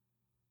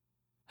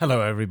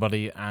Hello,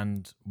 everybody,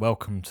 and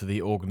welcome to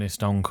the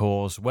Organist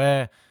Encores,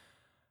 where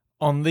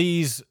on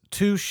these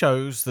two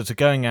shows that are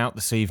going out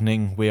this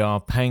evening, we are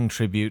paying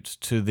tribute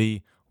to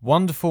the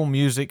wonderful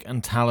music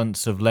and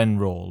talents of Len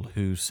Rawle,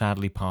 who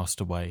sadly passed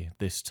away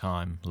this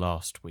time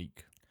last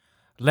week.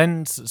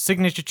 Len's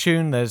signature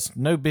tune, There's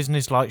No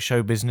Business Like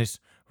Show Business,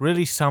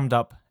 really summed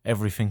up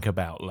everything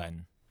about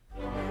Len.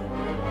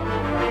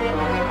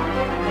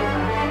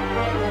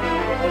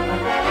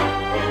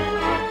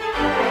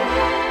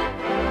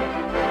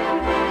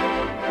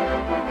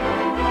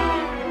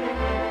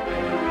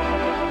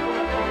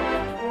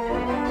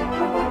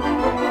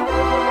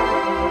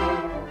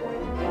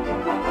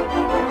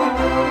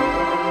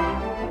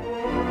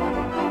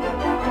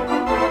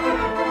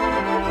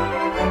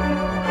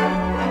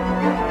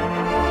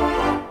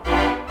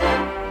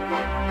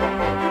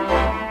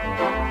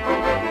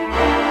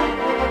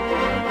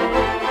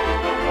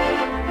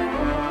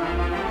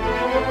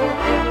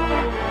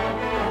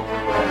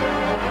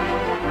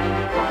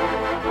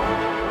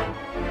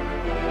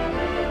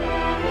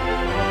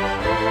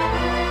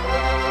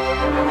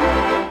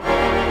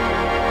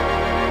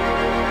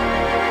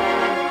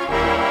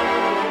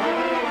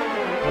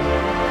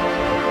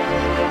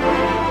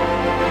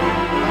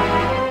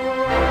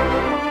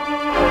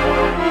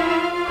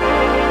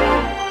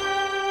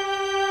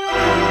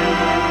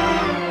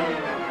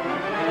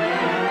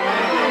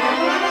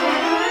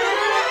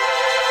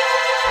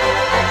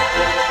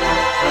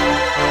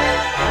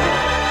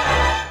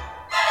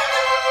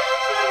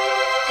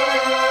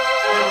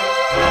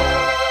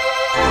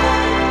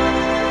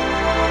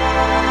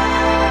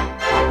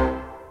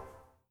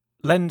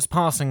 Len's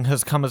passing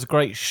has come as a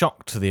great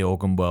shock to the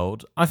organ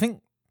world, I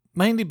think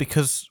mainly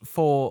because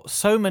for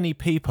so many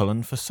people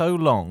and for so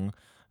long,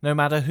 no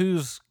matter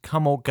who's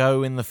come or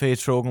go in the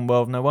theatre organ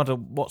world, no matter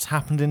what's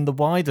happened in the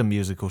wider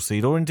musical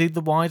scene or indeed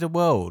the wider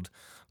world,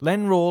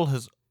 Len Rawle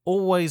has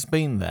always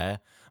been there,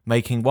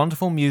 making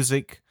wonderful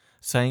music,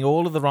 saying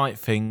all of the right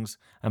things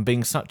and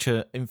being such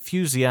an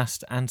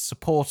enthusiast and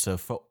supporter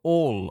for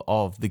all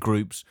of the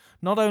groups,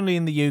 not only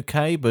in the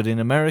UK but in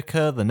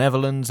America, the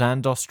Netherlands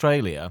and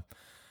Australia.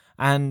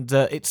 And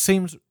it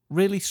seems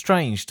really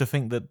strange to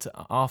think that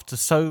after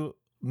so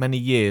many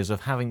years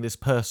of having this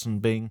person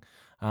being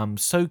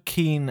so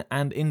keen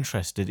and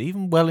interested,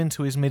 even well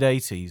into his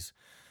mid-80s,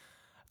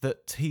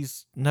 that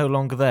he's no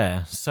longer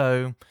there.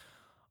 So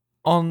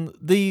on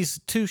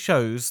these two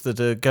shows that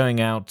are going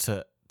out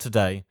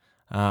today,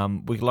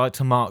 we'd like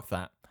to mark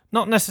that.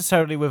 Not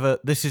necessarily with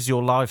a This Is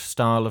Your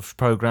Lifestyle of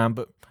programme,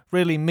 but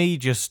really me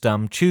just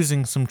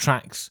choosing some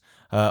tracks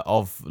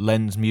of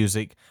Len's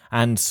music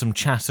and some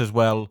chat as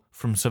well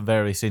from some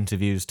various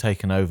interviews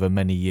taken over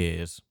many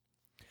years.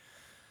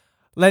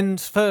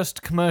 Len's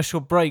first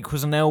commercial break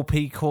was an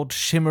LP called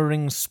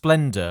Shimmering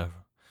Splendour,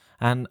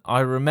 and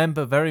I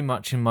remember very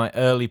much in my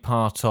early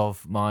part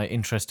of my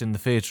interest in the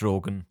theatre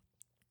organ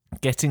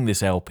getting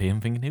this LP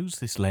and thinking, who's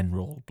this Len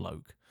Rawle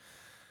bloke?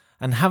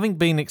 And having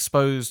been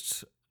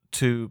exposed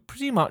to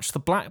pretty much the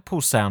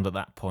Blackpool sound at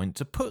that point,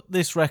 to put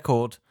this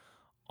record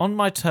on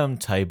my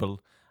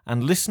turntable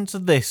and listen to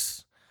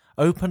this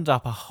opened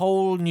up a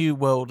whole new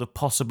world of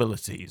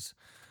possibilities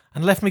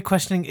and left me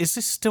questioning, is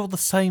this still the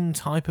same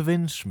type of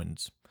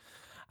instrument?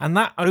 And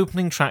that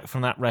opening track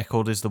from that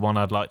record is the one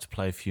I'd like to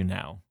play for you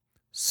now.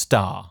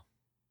 Star.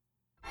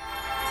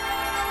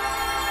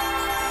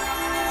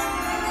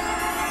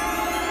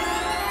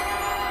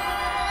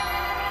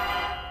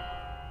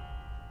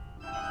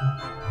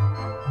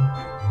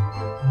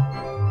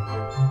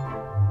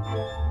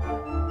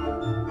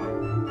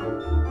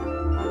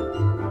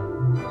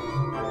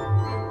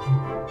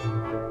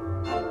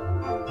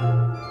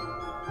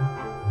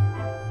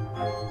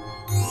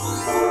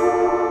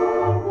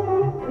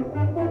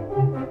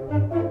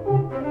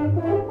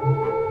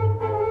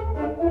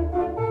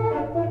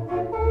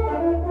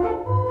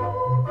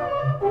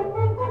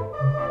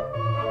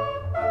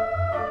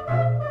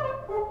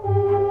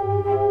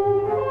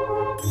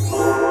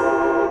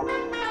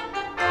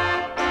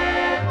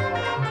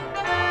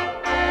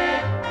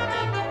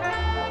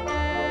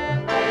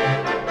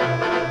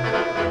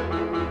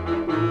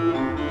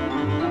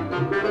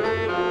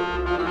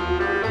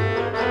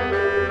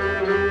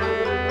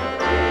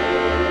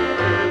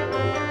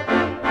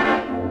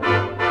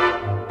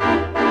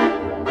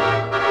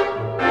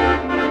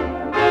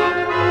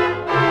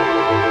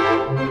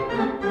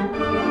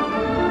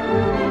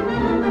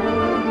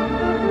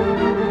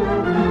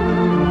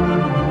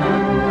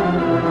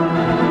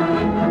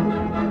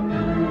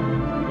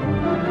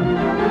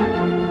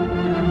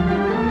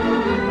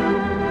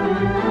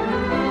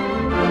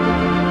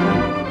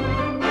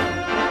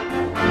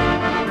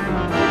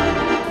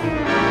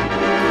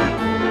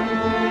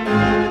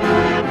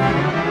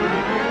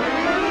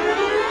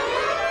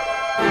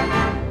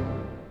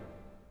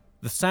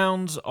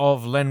 Sounds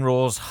of Len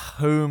Rawle's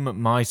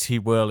home mighty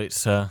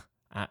Wurlitzer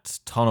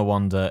at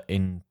Tonawanda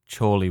in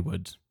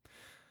Chorleywood.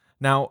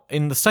 Now,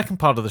 in the second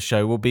part of the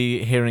show, we'll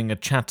be hearing a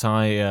chat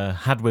I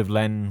had with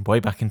Len way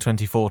back in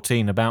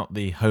 2014 about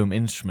the home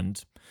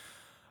instrument.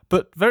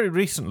 But very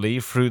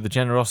recently, through the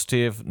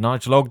generosity of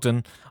Nigel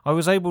Ogden, I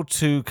was able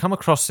to come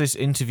across this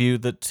interview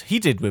that he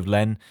did with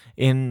Len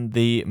in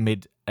the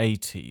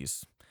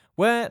mid-80s,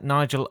 where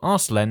Nigel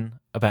asked Len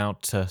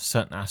about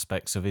certain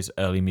aspects of his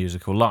early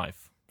musical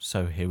life.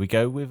 So here we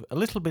go with a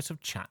little bit of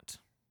chat.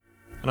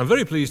 And I'm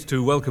very pleased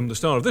to welcome the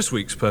star of this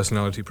week's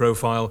Personality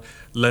Profile,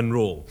 Len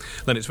Rawle.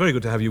 Len, it's very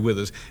good to have you with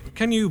us.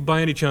 Can you,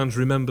 by any chance,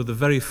 remember the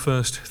very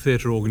first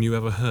theatre organ you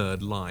ever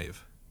heard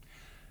live?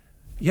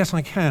 Yes,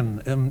 I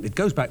can. It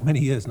goes back many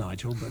years,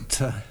 Nigel,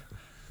 but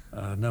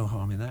no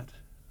harm in that.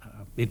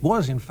 It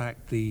was, in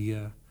fact,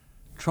 the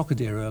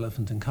Trocadero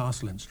Elephant and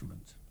Castle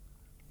instrument.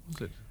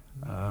 Was it?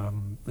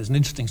 There's an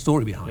interesting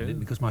story behind it,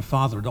 because my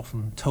father had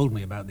often told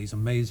me about these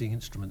amazing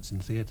instruments in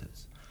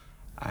theatres.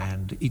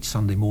 And each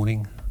Sunday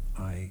morning,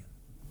 I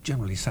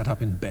generally sat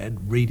up in bed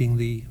reading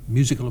the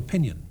musical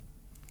opinion.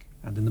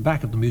 And in the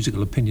back of the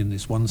musical opinion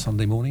this one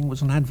Sunday morning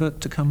was an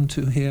advert to come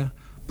to hear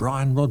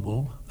Brian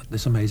Rodwell at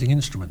this amazing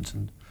instrument.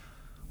 And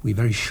we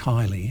very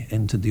shyly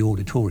entered the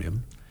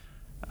auditorium,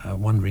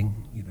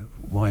 wondering,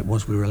 why it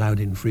was we were allowed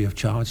in free of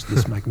charge to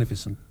this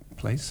magnificent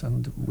place.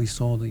 And we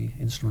saw the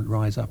instrument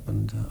rise up,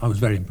 and I was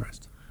very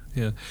impressed.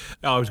 Yeah,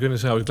 I was going to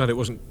say I was glad it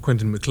wasn't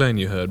Quentin MacLean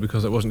you heard,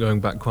 because it wasn't going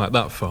back quite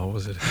that far,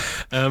 was it?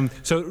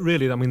 So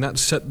really, I mean, that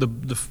set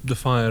the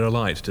fire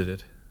alight, did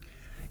it?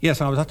 Yes,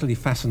 I was utterly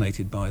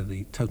fascinated by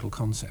the total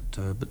concept,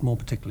 but more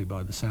particularly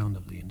by the sound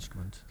of the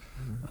instrument.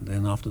 And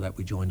then after that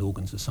we joined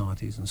organ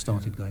societies and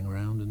started going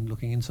around and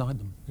looking inside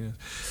them. Yeah.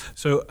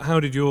 So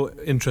how did your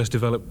interest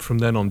develop from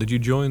then on? Did you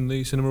join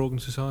the Cinema Organ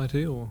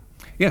Society, or?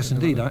 Yes,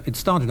 indeed. It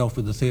started off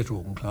with the Theatre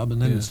Organ Club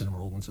and then the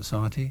Cinema Organ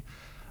Society.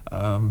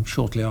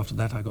 Shortly after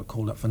that I got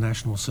called up for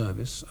national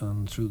service,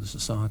 and through the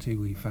society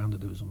we found that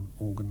there was an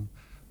organ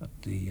at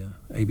the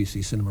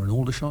ABC Cinema in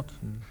Aldershot.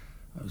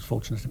 I was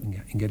fortunate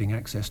in getting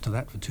access to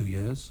that for 2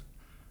 years,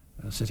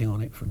 sitting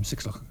on it from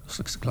 6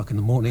 o'clock in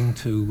the morning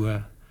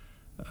to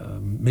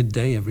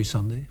midday every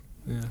Sunday.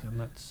 Yeah. And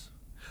that's...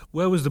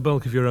 Where was the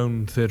bulk of your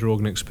own theatre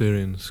organ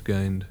experience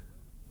gained?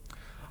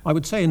 I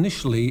would say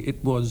initially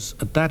it was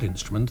at that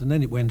instrument, and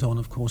then it went on,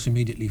 of course,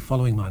 immediately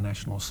following my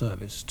national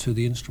service to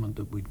the instrument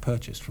that we'd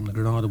purchased from the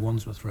Granada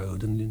Wandsworth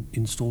Road and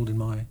installed in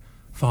my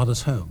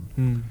father's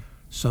home.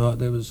 So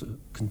there was a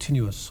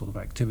continuous sort of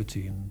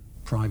activity and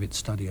private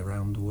study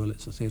around the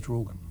Wurlitzer theatre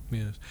organ.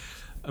 Yes.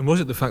 And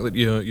was it the fact that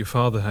your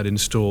father had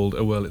installed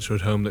a Wurlitzer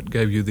at home that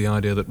gave you the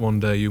idea that one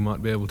day you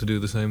might be able to do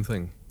the same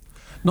thing?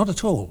 Not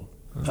at all.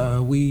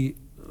 We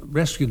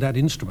rescued that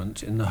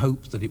instrument in the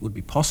hope that it would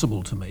be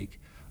possible to make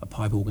a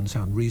pipe organ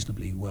sound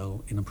reasonably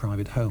well in a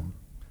private home.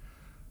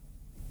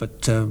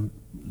 But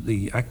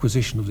the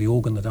acquisition of the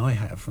organ that I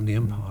have from the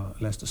Empire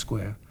at Leicester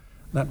Square,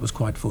 that was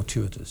quite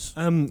fortuitous.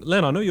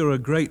 Len, I know you're a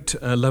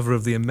great lover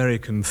of the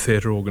American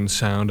theatre organ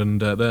sound and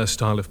their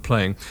style of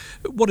playing.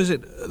 What is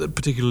it that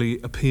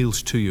particularly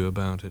appeals to you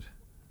about it?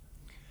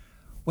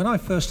 When I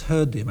first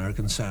heard the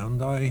American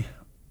sound, I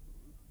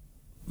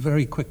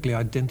very quickly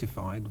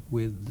identified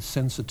with the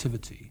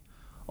sensitivity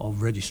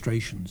of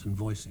registrations and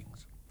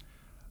voicings.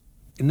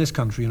 In this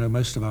country,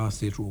 most of our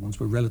theatre organs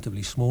were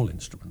relatively small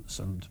instruments,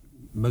 and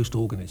most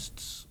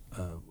organists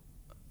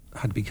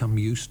had become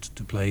used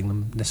to playing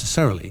them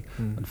necessarily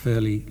at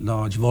fairly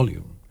large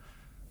volume.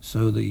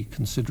 So the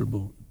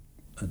considerable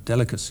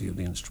delicacy of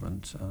the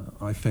instrument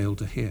I failed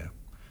to hear.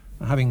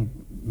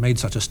 Having made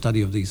such a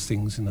study of these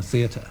things in the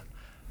theatre,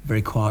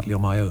 very quietly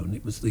on my own,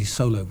 it was these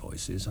solo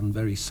voices and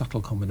very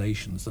subtle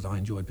combinations that I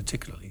enjoyed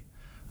particularly.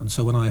 And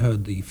so when I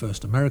heard the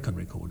first American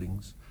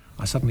recordings,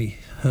 I suddenly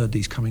heard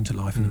these coming to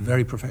life in a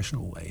very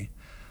professional way,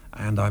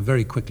 and I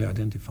very quickly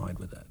identified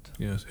with that.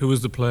 Yes. Who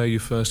was the player you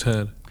first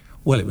heard?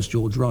 Well, it was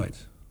George Wright.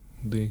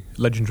 The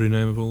legendary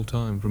name of all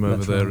time from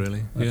over there,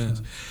 really. Yes.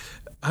 Right.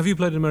 Have you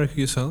played in America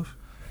yourself?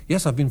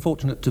 Yes, I've been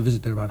fortunate to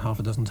visit there about half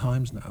a dozen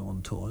times now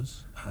on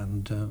tours,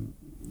 and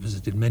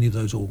visited many of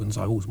those organs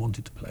I always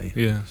wanted to play.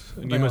 Yes.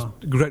 And you must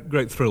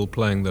great thrill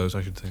playing those,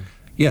 I should think.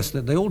 Yes,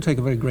 they all take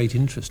a very great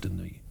interest in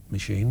the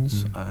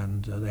machines,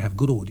 and they have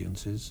good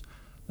audiences.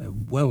 They're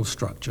well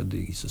structured,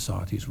 the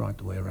societies, right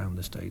the way around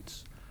the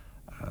States.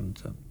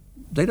 And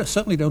they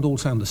certainly don't all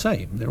sound the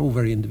same. They're all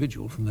very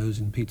individual, from those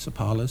in pizza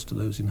parlours to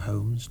those in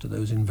homes to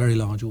those in very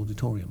large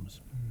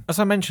auditoriums. As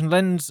I mentioned,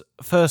 Len's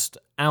first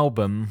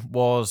album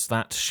was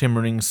that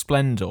Shimmering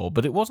Splendour,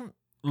 but it wasn't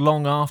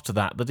long after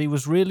that he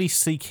was really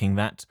seeking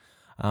that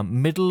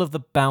middle of the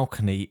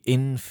balcony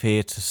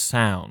in-theatre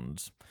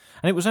sound.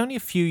 And it was only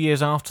a few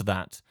years after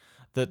that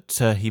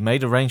he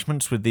made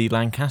arrangements with the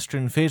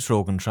Lancastrian Theatre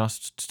Organ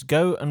Trust to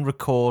go and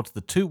record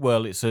the two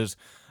Wurlitzers,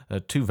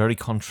 two very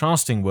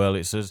contrasting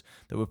Wurlitzers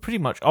that were pretty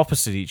much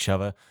opposite each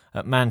other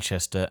at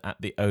Manchester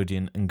at the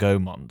Odeon and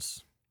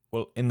Gaumont.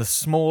 Well, in the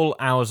small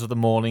hours of the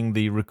morning,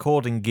 the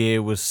recording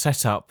gear was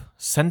set up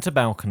centre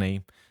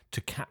balcony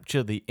to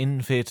capture the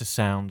in-theatre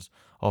sounds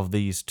of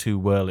these two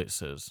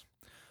Wurlitzers.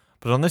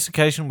 But on this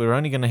occasion, we're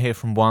only going to hear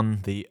from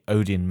one, the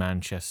Odeon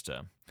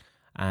Manchester,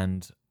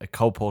 and a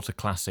Cole Porter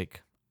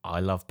classic, I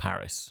Love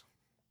Paris.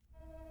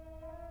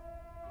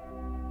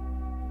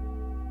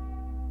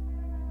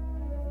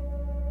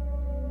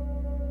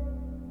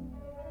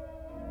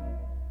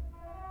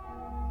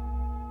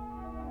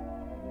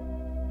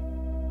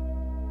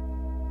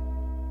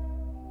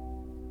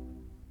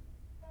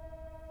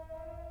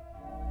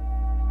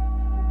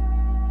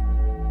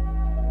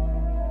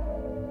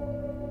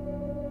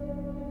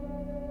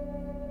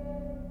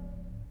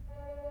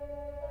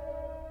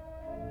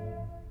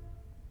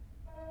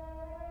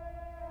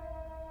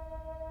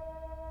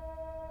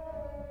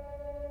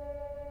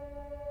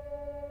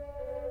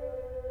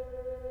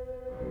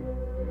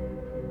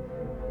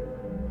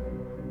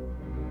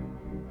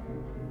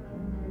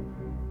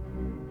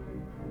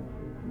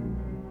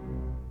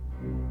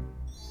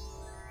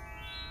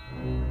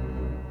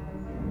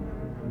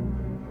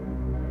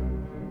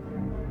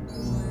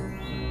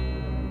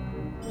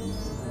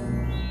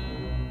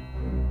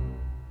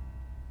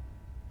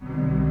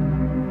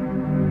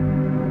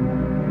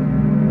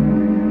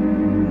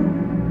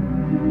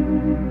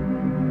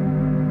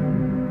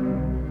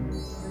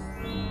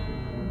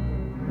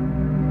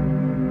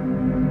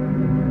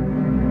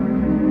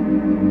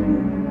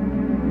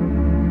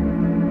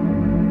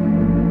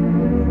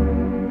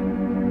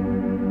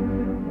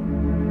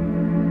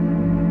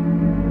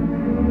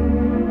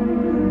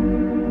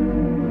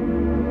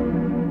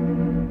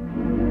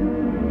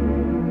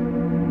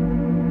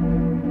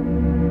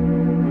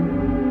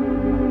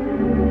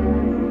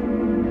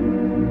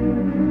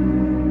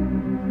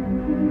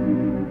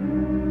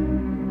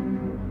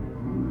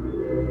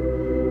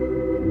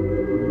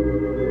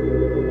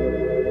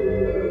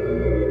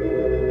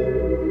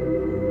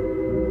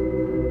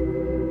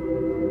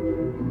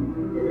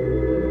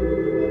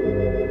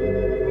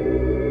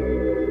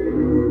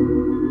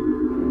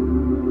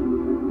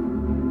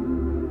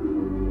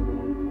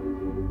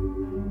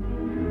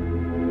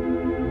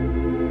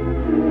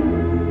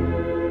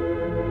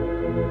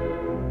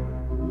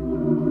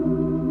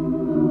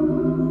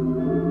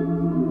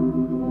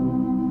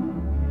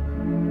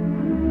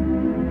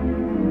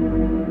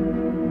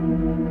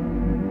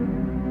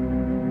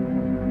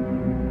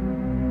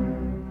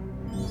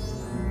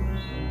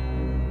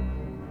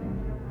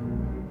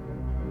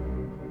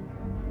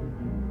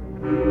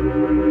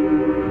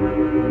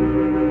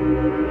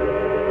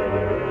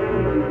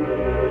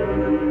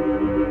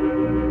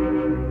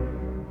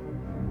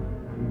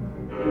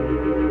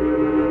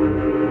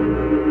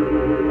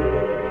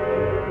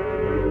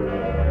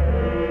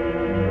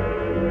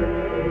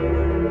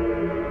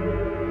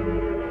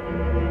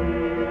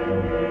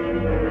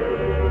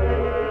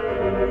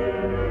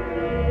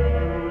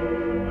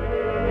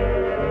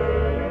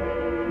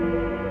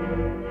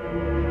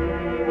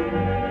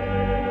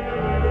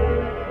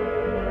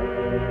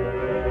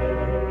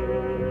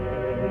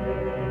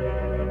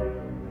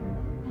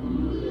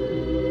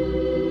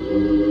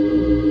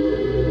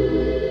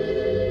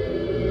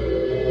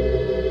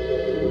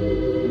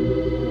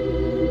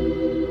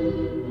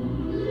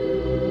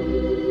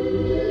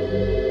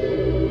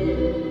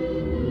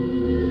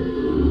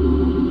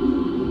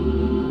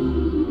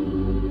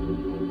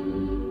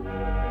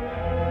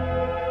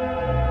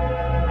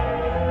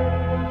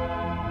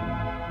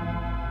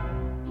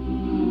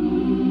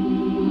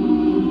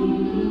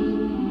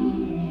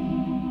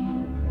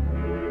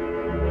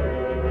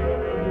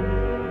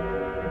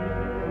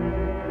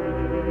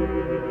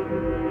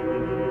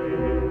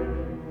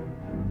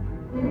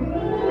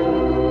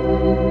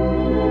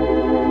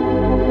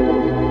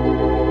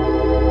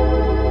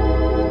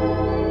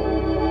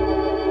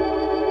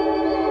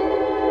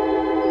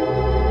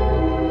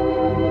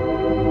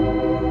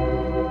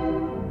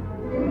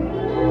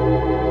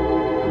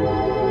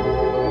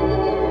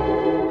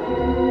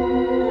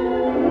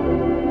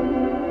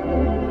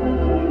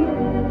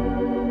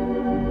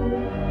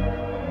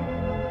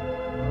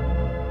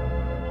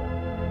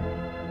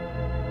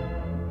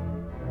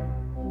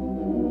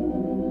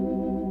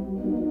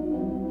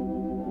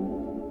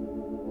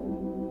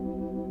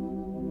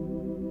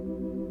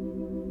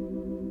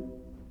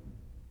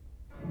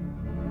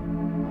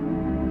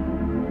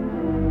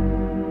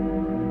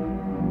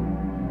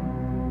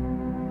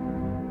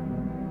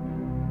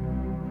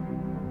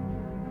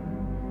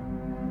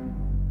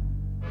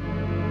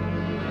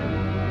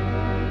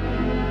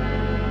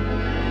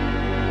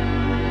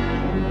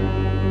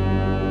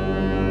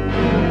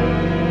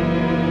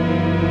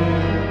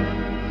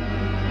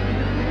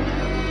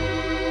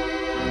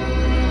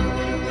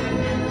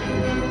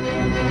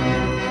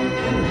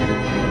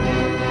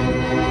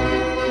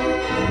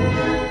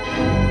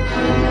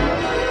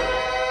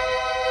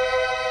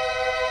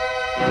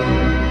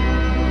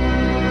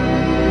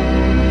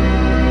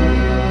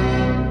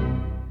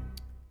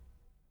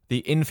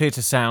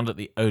 in-theatre sound at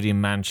the Odeon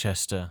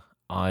Manchester,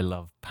 I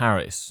Love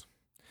Paris.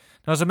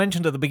 Now, as I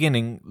mentioned at the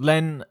beginning,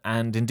 Len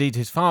and indeed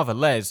his father,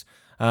 Les,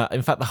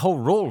 in fact the whole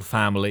Rawle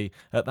family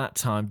at that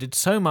time, did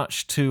so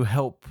much to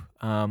help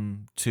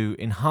to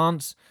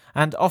enhance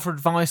and offer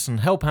advice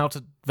and help out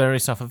at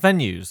various other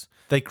venues.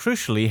 They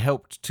crucially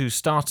helped to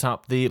start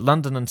up the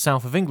London and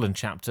South of England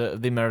chapter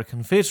of the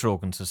American Theatre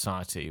Organ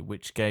Society,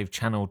 which gave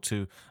channel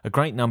to a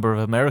great number of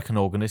American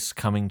organists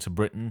coming to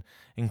Britain,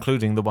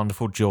 including the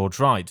wonderful George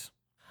Wright.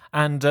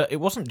 And it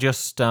wasn't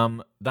just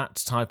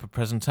that type of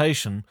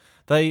presentation.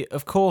 They,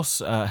 of course,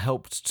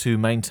 helped to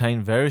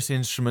maintain various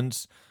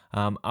instruments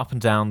up and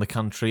down the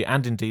country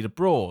and indeed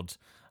abroad.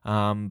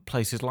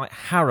 Places like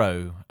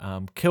Harrow,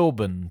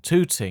 Kilburn,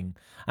 Tooting,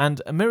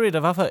 and a myriad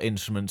of other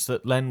instruments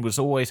that Len was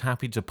always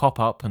happy to pop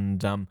up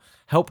and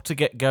help to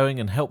get going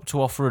and help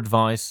to offer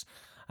advice,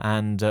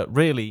 and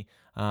really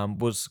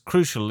was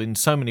crucial in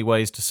so many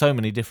ways to so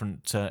many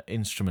different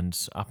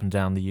instruments up and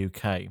down the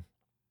UK.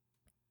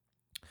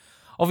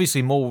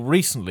 Obviously, more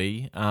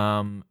recently,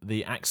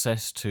 the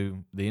access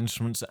to the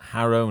instruments at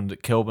Harrow and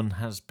at Kilburn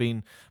has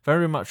been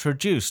very much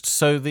reduced,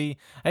 so the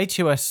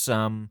HUS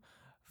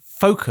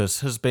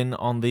focus has been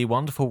on the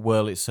wonderful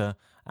Wurlitzer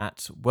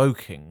at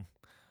Woking.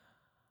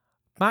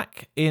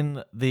 Back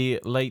in the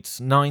late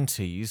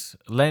 90s,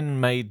 Len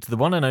made the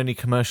one and only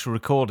commercial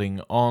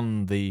recording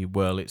on the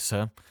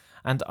Wurlitzer,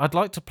 and I'd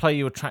like to play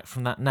you a track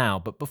from that now,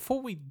 but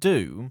before we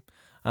do,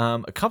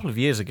 a couple of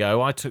years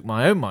ago I took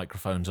my own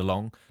microphones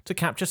along to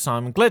capture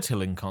Simon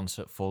Gledhill in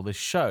concert for this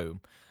show,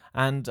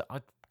 and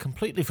I'd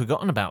completely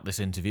forgotten about this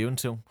interview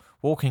until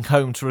walking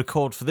home to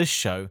record for this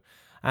show.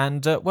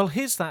 And, well,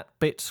 here's that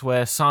bit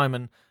where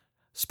Simon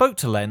spoke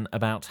to Len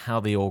about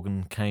how the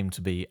organ came to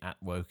be at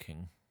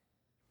Woking.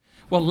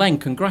 Well, Len,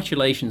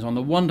 congratulations on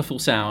the wonderful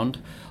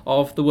sound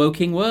of the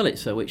Woking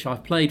Wurlitzer, which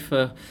I've played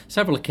for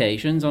several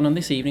occasions, and on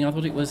this evening I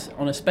thought it was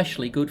on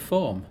especially good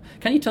form.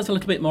 Can you tell us a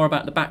little bit more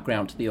about the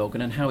background to the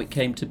organ and how it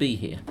came to be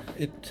here?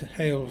 It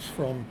hails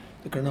from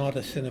the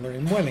Granada Cinema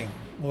in Welling,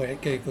 where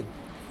it gave a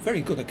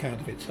very good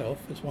account of itself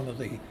as one of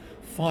the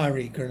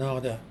fiery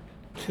Granada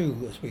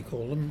 2, as we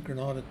call them,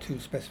 Granada 2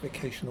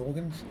 specification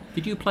organs.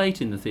 Did you play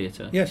it in the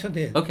theatre? Yes, I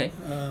did. Okay.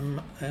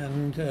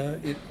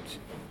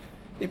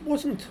 It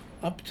wasn't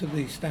up to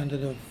the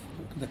standard of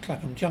the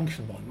Clapham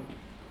Junction one,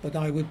 but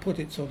I would put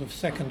it sort of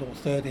second or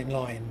third in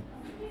line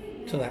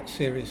to that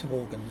series of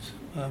organs.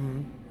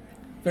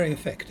 Very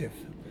effective.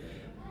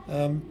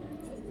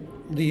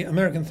 The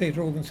American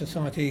Theatre Organ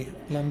Society,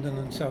 London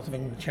and South of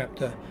England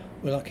chapter,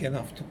 were lucky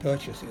enough to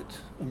purchase it,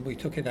 and we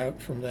took it out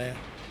from there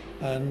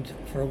and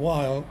for a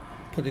while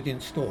put it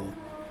in store,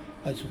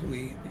 as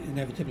we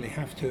inevitably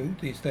have to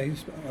these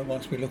days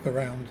once we look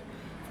around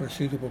for a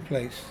suitable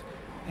place.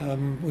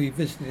 We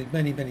visited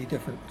many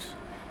different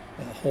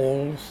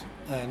halls,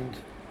 and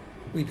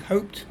we'd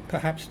hoped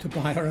perhaps to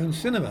buy our own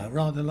cinema,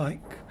 rather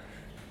like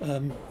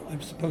I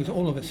suppose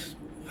all of us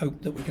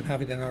hoped that we could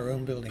have it in our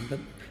own building, but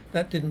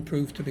that didn't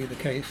prove to be the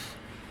case,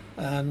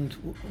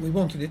 and we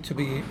wanted it to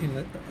be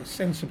in a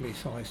sensibly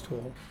sized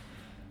hall.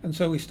 And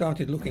so we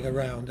started looking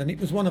around, and it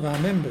was one of our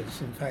members,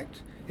 in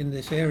fact, in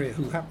this area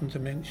who happened to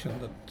mention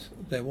that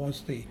there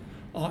was the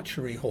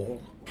archery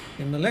hall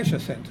in the leisure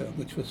centre,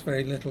 which was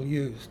very little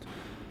used,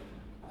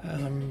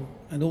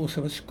 and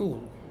also a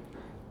school.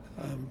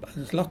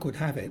 As luck would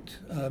have it,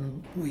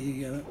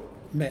 we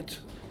met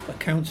a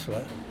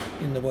counsellor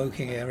in the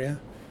Woking area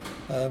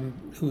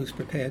who was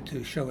prepared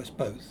to show us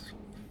both.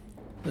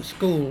 The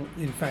school,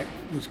 in fact,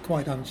 was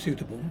quite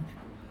unsuitable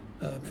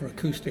for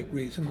acoustic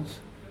reasons,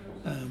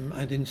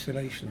 and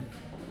insulation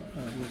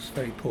was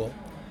very poor.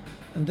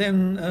 And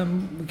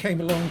then we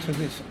came along to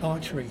this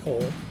archery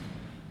hall,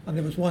 and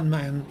there was one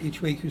man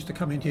each week who used to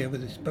come in here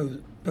with his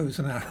bows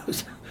and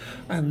arrows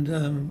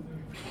and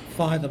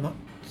fire them up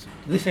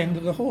this end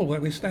of the hall where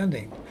we're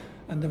standing.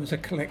 And there was a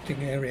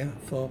collecting area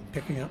for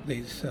picking up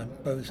these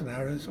bows and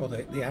arrows, or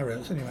the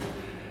arrows anyway.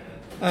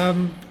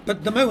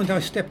 But the moment I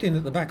stepped in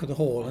at the back of the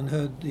hall and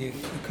heard the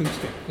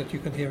acoustic that you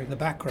can hear in the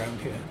background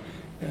here,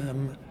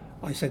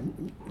 I said,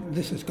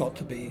 this has got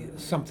to be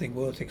something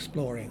worth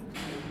exploring.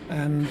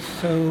 And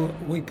so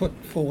we put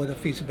forward a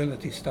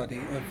feasibility study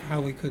of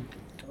how we could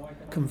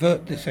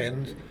convert this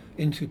end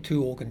into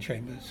 2 organ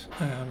chambers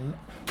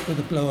with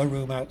a blower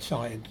room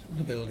outside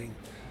the building.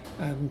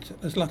 And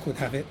as luck would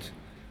have it,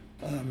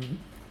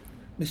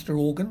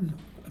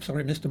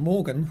 Mr.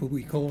 Morgan, who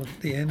we called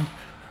at the end,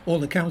 all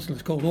the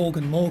councillors called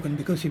Organ Morgan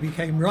because he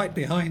became right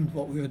behind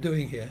what we were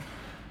doing here,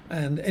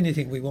 and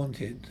anything we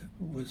wanted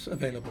was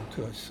available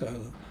to us.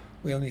 So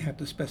we only had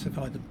to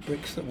specify the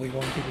bricks that we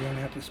wanted, we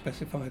only had to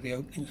specify the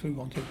openings we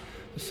wanted,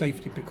 the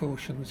safety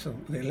precautions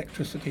and the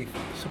electricity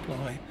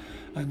supply,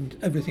 and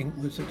everything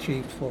was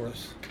achieved for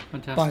us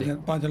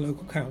by the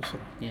local council.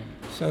 Yeah.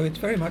 So it's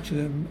very much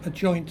a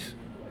joint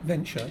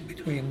venture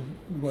between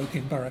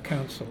Woking Borough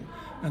Council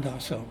and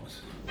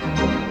ourselves.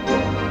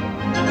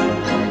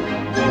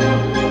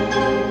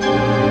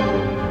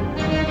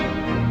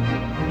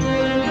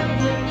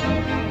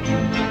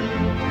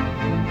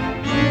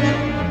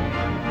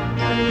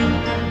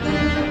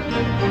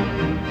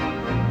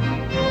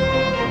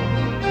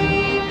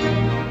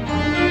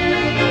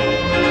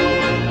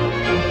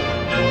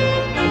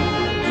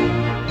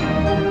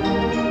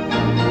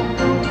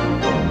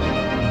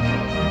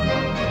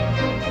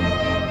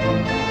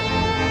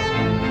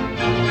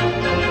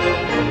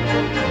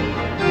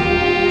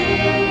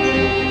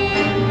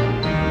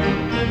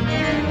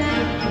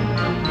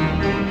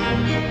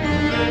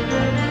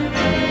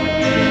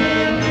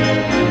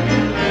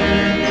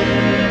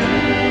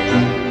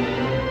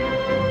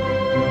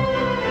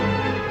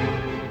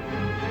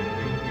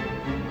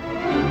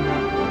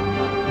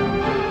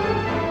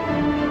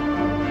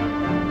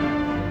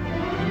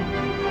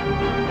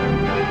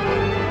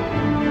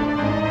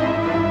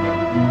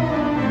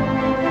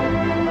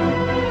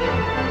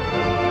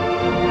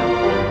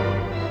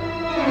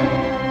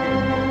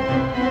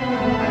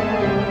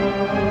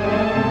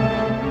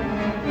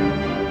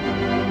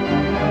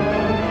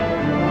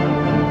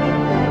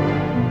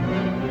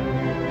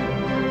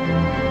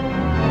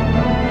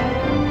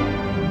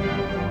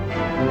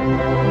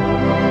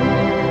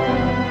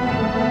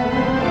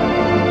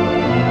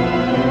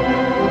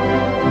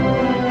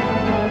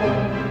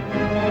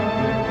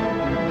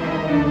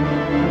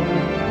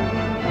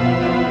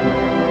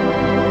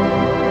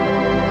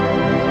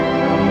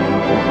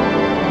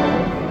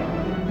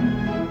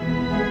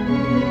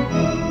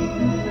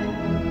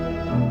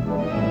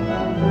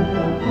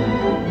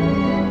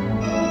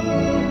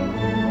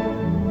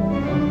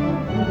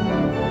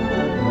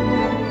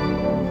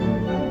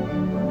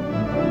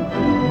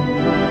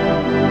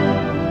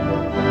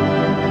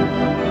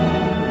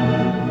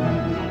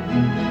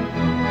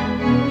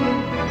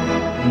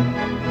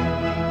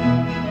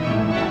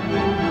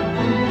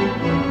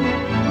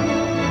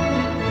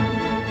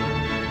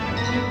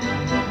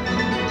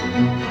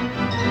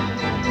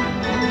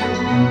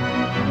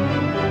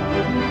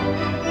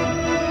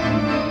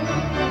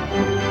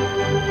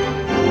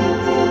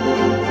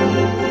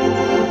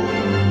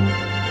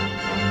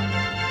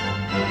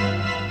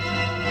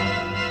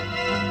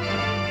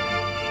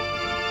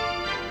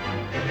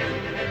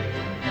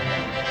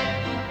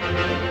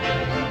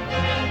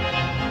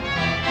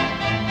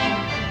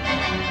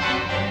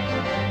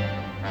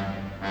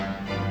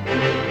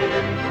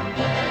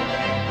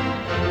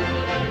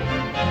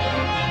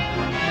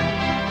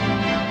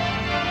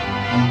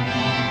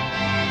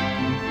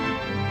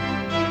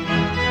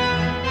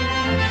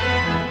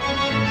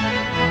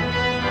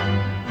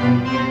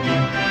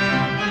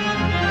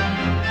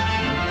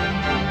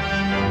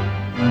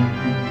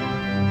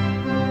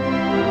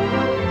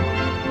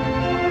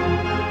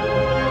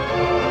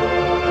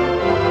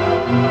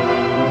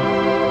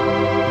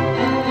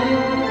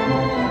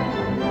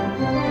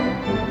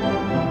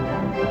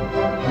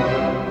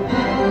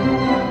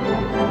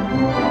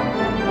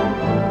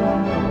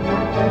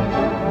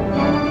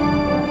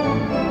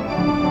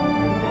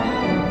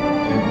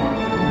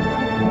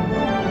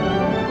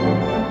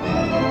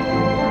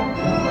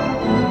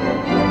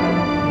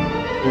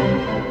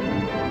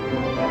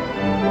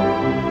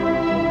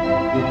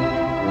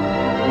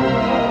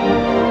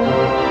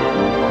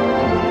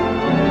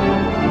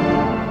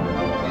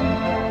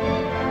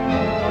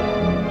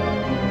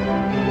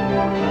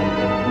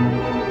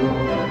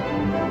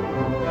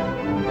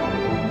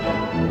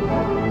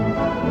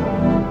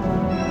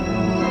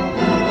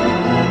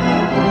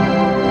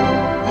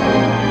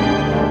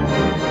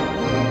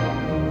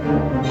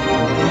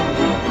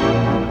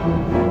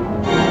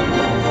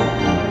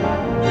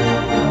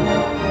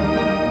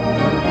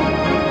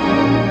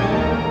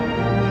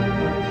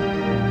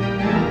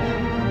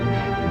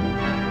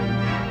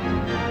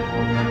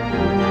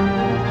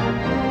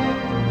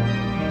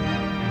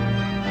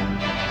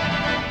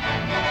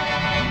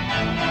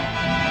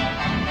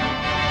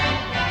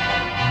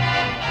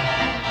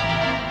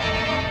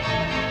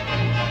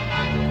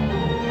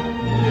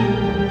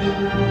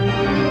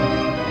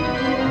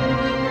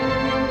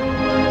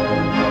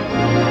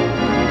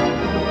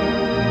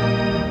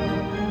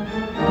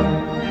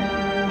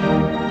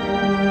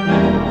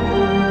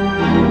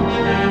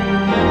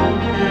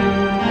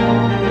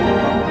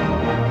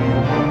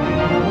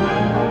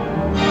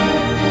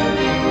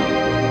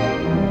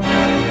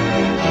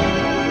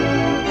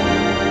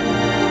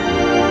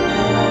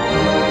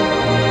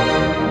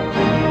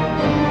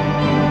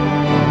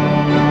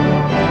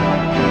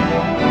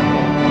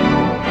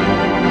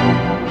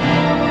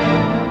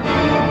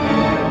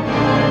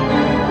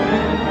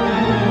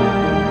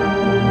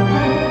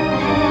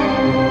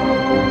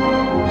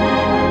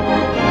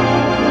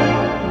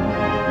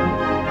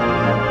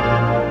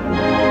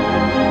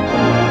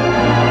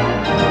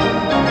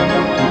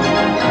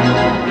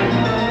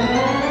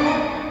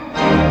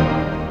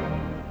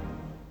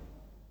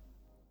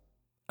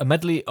 A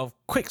medley of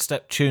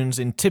quick-step tunes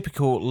in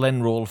typical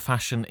Len Rawle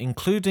fashion,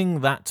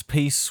 including that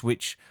piece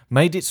which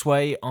made its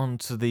way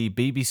onto the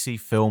BBC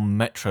film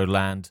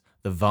Metroland,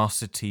 The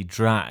Varsity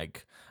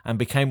Drag, and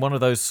became one of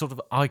those sort of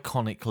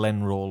iconic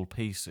Len Rawle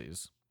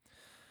pieces.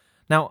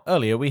 Now,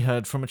 earlier we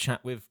heard from a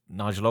chat with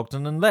Nigel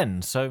Ogden and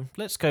Len, so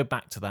let's go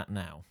back to that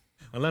now.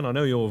 And Len, I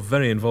know you're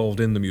very involved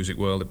in the music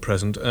world at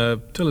present.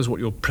 Tell us what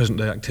your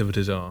present-day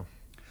activities are.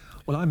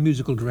 Well, I'm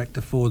musical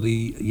director for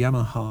the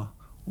Yamaha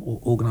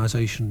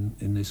organisation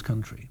in this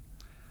country.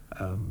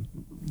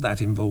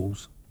 That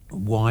involves a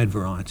wide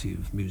variety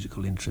of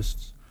musical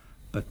interests,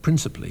 but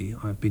principally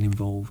I've been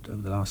involved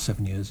over the last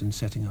 7 years in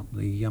setting up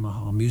the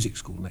Yamaha Music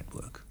School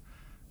network,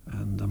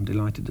 and I'm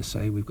delighted to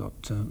say we've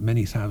got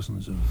many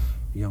thousands of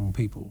young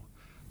people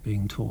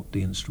being taught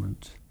the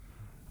instrument,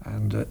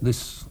 and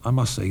this, I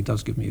must say,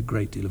 does give me a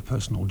great deal of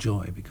personal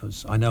joy,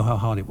 because I know how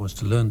hard it was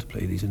to learn to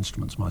play these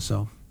instruments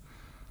myself,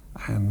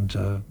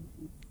 and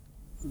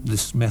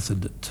this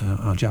method that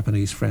our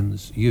Japanese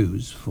friends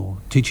use for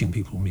teaching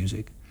people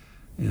music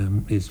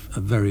is a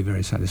very,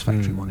 very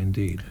satisfactory one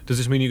indeed. Does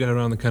this mean you go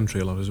around the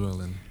country a lot as well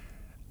then?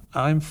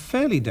 I'm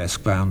fairly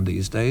desk-bound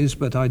these days,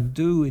 but I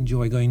do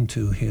enjoy going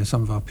to hear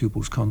some of our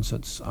pupils'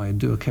 concerts. I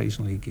do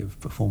occasionally give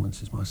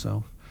performances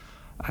myself.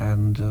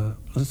 And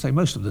as I say,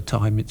 most of the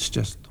time it's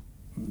just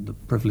the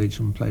privilege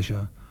and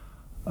pleasure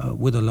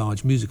with a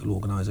large musical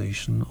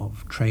organisation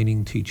of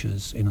training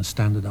teachers in a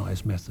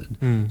standardised method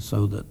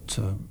so that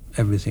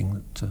everything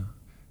that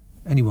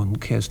anyone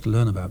cares to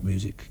learn about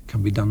music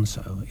can be done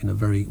so in a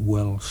very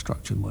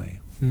well-structured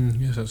way.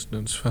 Yes,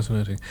 that's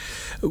fascinating.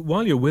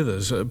 While you're with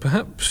us,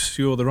 perhaps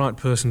you're the right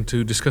person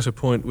to discuss a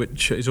point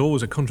which is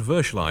always a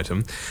controversial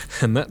item,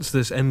 and that's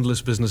this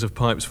endless business of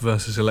pipes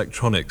versus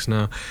electronics.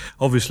 Now,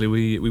 obviously,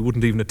 we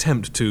wouldn't even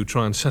attempt to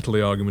try and settle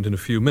the argument in a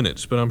few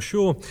minutes, but I'm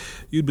sure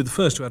you'd be the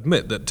first to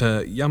admit that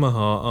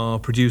Yamaha are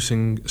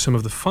producing some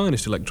of the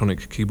finest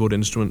electronic keyboard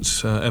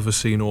instruments ever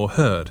seen or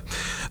heard.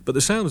 But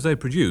the sounds they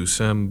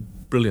produce,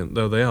 brilliant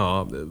though they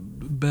are,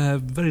 bear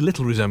very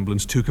little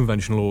resemblance to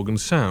conventional organ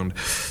sound.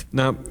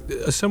 Now,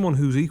 as someone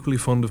who's equally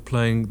fond of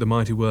playing the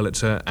mighty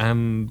Wurlitzer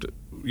and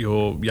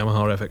your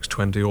Yamaha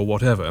FX20 or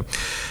whatever,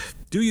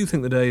 do you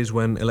think the days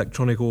when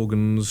electronic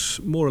organs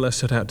more or less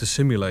set out to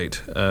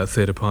simulate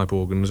theatre pipe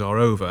organs are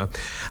over,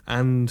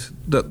 and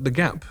that the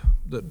gap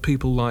that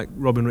people like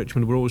Robin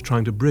Richmond were always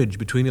trying to bridge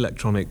between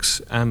electronics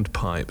and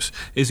pipes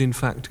is in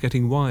fact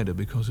getting wider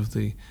because of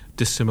the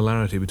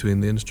dissimilarity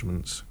between the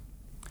instruments?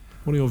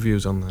 What are your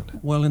views on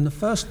that? Well, in the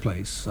first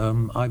place,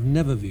 I've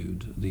never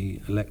viewed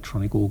the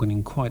electronic organ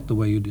in quite the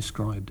way you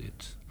described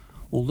it.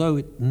 Although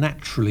it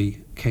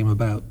naturally came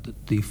about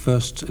that the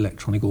first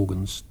electronic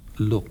organs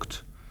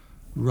looked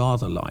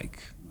rather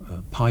like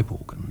pipe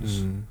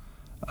organs.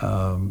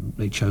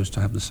 They chose to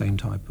have the same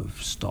type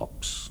of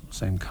stops,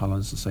 same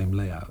colours, the same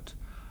layout.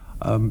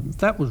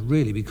 That was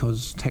really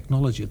because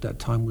technology at that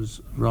time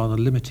was rather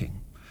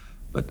limiting.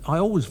 But I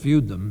always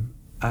viewed them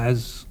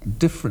as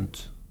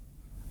different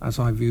as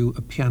I view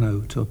a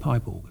piano to a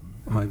pipe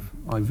organ.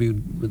 I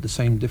viewed with the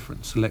same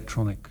difference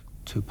electronic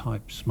to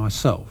pipes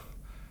myself.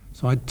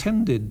 So I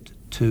tended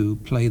to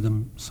play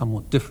them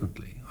somewhat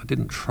differently. I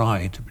didn't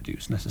try to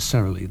produce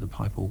necessarily the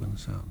pipe organ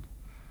sound.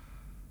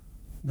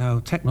 Now,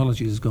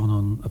 technology has gone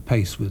on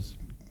apace with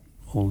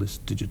all this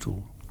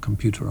digital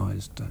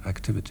computerized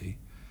activity,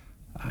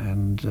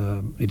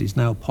 and it is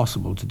now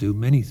possible to do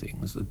many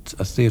things that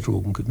a theatre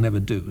organ could never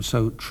do.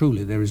 So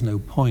truly there is no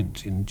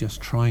point in just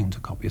trying to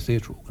copy a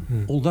theatre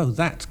organ, although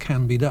that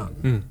can be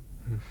done.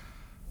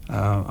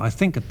 I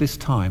think at this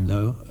time,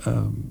 though,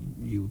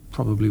 you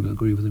probably will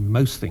agree with me,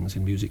 most things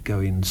in music go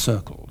in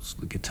circles.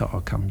 The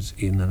guitar comes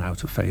in and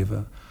out of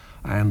favour,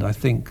 and I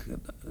think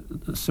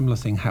a similar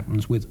thing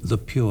happens with the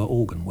pure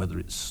organ, whether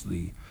it's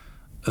the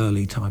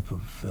early type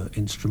of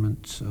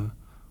instrument,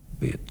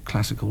 be it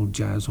classical,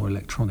 jazz or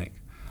electronic.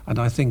 And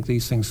I think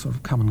these things sort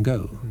of come and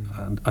go.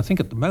 And I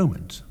think at the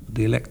moment,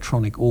 the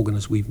electronic organ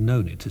as we've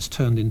known it has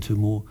turned into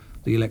more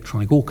the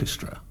electronic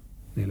orchestra,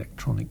 the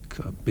electronic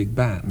big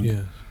band.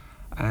 Yeah.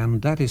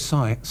 And that is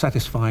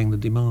satisfying the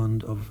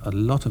demand of a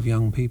lot of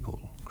young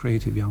people,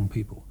 creative young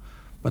people.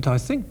 But I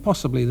think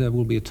possibly there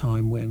will be a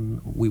time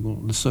when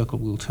the circle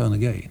will turn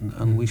again,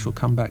 and we shall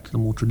come back to the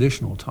more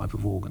traditional type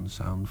of organ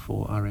sound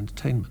for our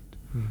entertainment.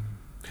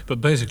 But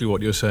basically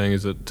what you're saying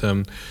is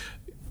that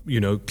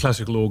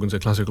classical organs are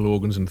classical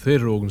organs and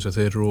theatre organs are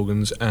theatre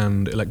organs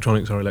and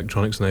electronics are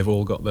electronics, and they've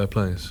all got their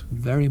place.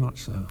 Very much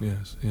so.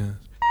 Yes, yes.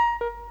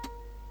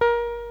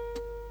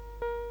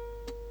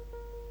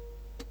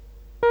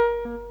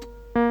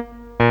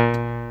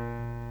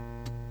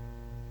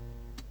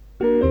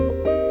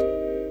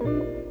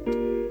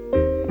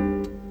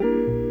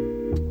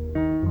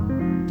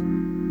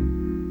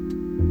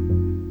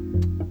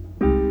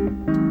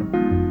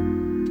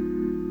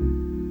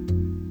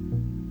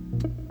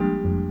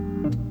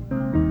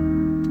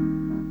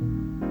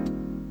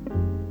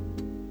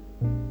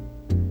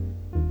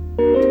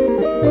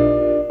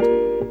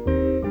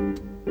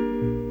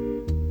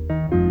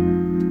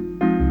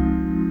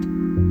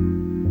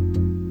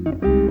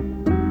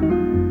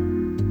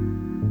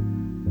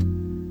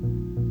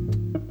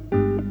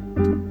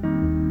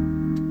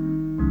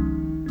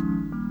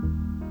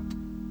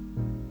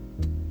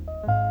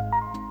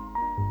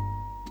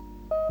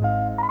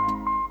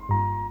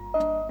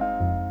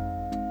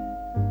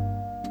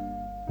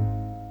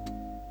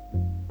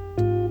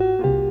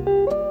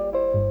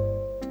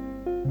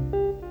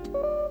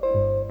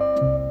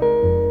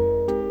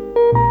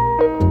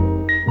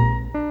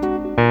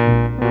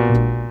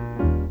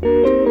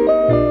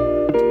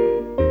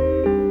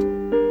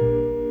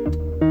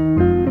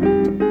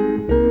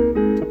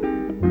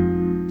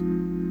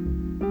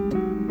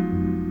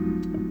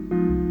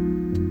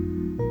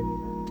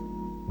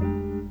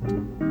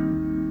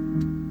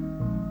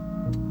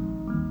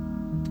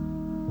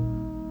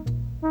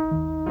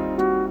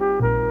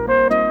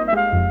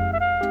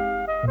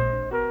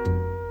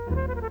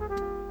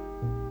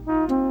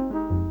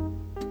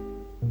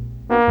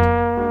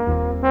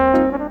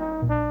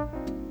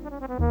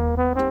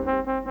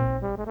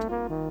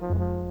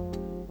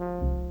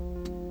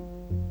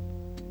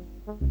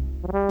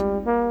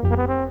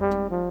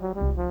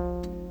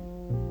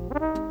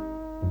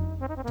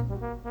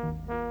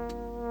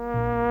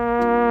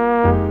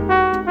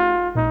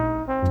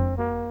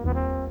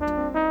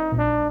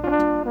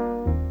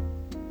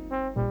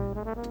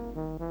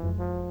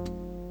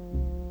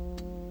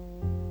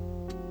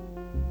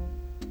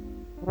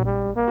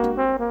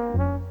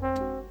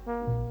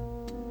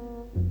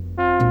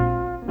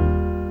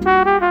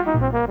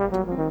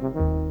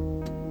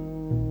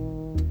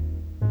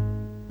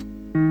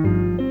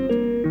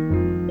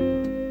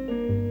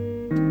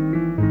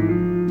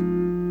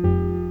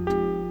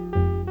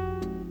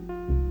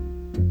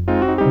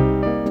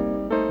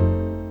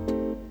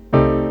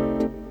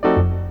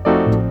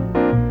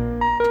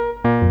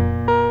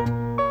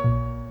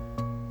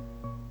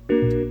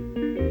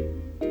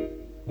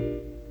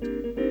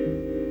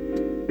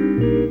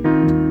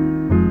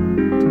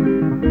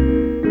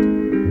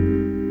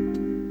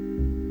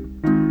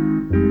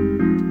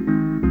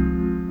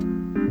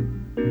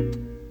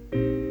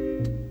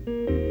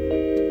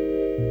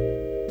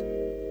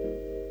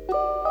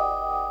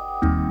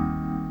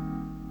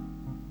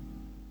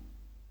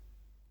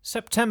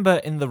 September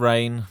in the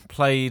Rain,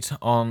 played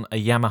on a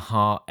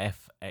Yamaha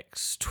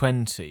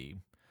FX20,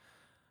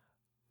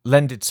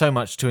 lended so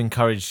much to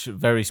encourage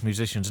various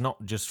musicians,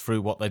 not just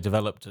through what they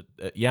developed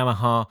at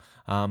Yamaha,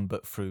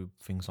 but through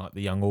things like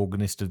the Young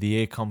Organist of the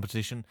Year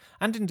competition,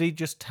 and indeed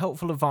just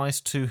helpful advice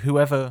to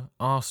whoever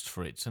asked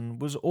for it, and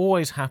was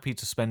always happy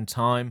to spend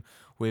time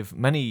with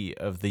many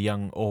of the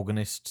young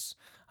organists,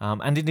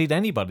 and indeed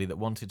anybody that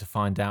wanted to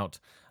find out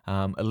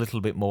a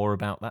little bit more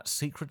about that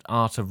secret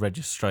art of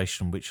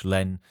registration which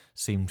Len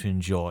seemed to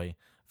enjoy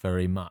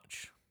very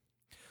much.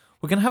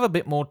 We're going to have a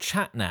bit more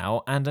chat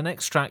now and an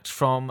extract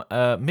from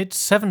a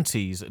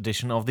mid-70s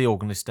edition of The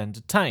Organist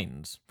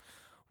Entertains,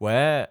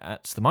 where,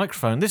 at the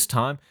microphone this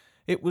time,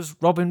 it was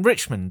Robin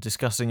Richmond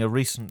discussing a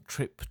recent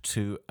trip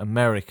to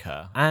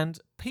America and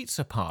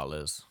pizza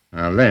parlours.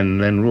 Len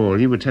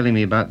Rawle, you were telling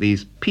me about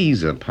these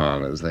pizza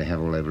parlours they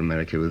have all over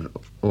America with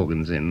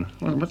organs in.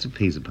 What's a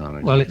pizza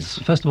parlour? Well, it's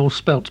first of all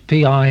spelt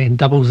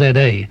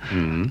P-I-Z-Z-A,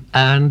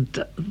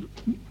 and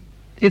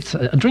it's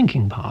a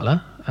drinking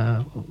parlour.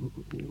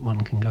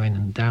 One can go in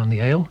and down the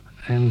ale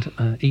and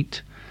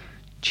eat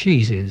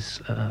cheeses,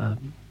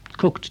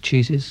 cooked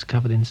cheeses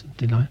covered in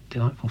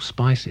delightful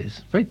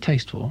spices. Very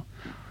tasteful.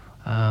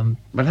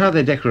 But how are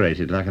they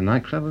decorated? Like a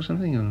nightclub or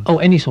something? Or? Oh,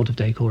 any sort of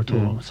decor at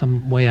all.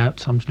 Some way out,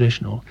 some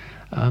traditional.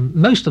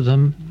 Most of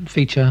them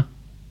feature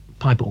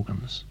pipe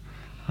organs,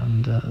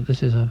 and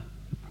this is a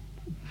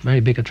very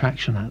big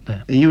attraction out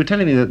there. You were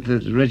telling me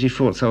that Reggie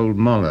Fort's old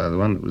Moller, the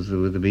one that was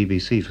with the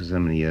BBC for so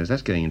many years,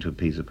 that's going into a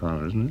pizza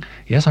parlour, isn't it?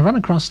 Yes, I ran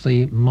across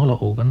the Moller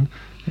organ,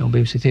 the old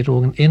BBC theatre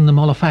organ, in the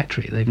Moller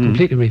factory. They've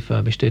completely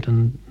refurbished it,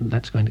 and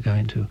that's going to go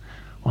into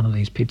one of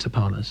these pizza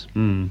parlours.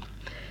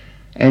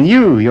 And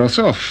you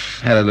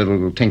yourself had a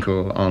little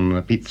tinkle on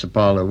a pizza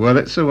parlour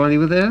Wurlitzer while you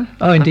were there?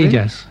 Oh, indeed,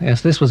 yes.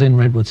 Yes, this was in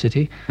Redwood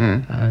City,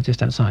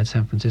 just outside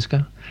San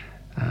Francisco.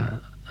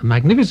 A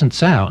magnificent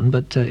sound,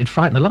 but it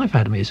frightened the life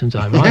out of me as soon as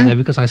I arrived there,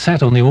 because I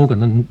sat on the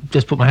organ and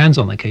just put my hands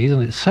on the keys,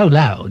 and it's so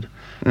loud.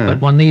 But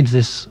one needs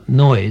this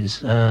noise,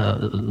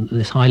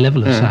 this high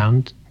level of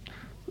sound.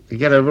 You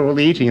get over all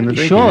the eating and the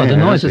drinking. Sure, the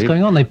noise that's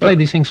going on. They play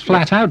these things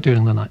flat out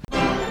during the night.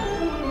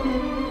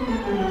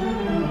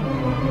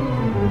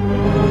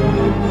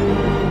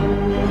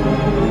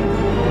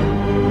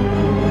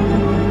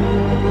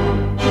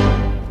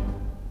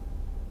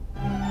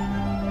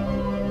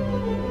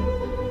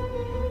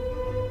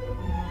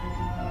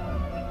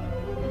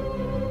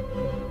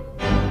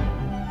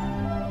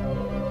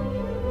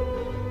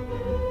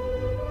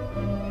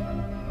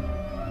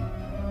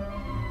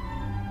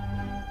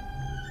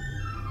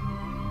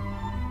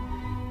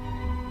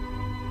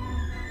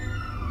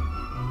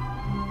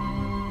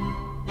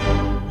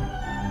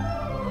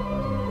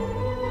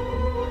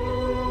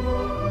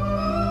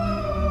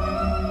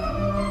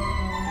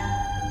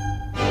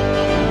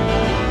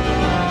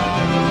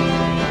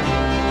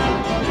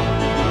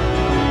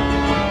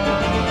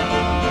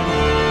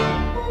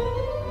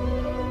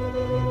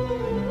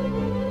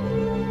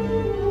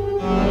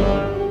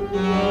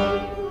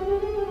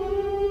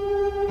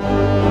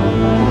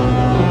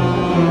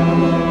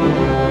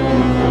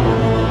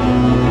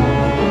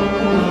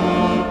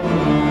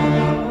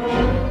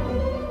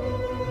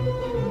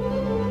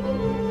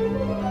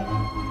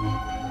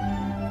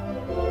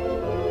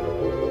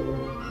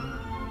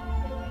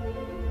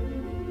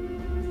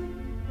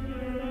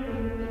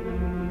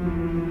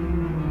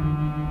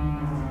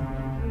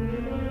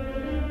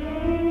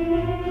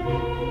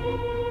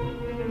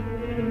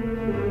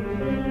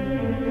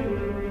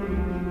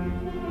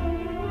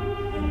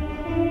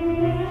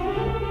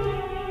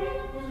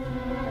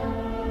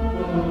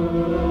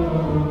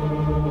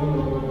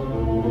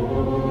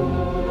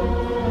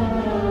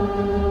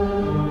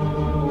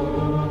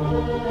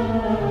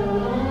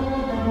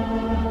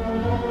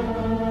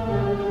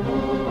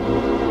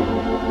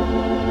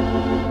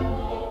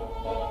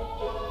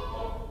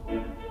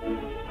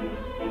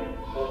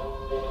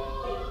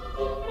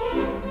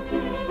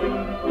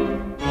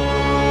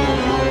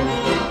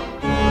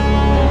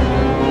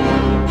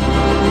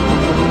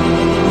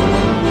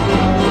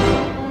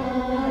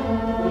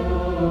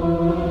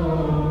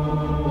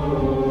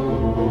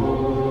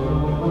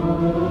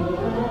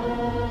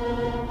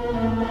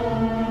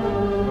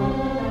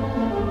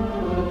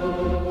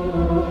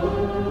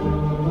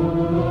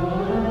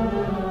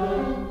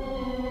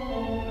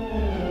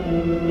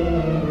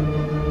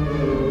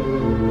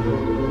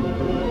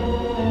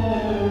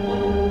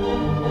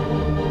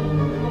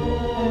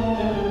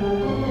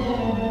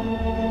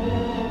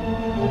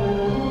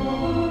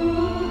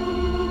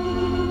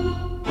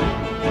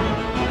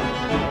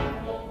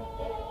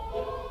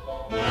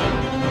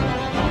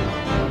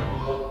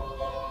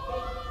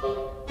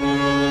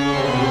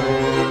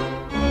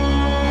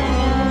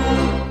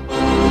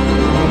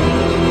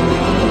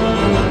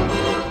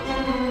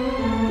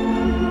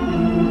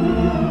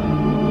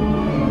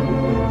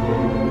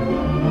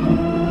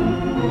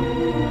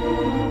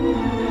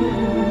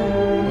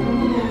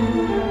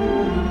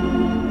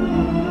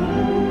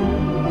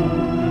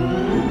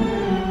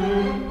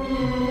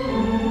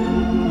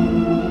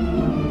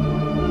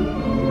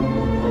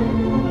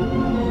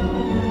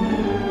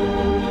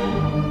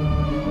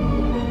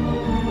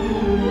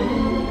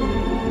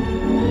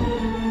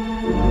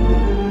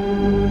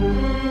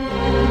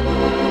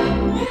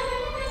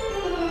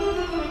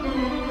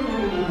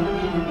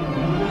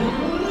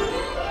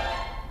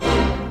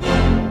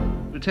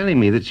 telling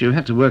me that you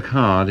had to work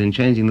hard in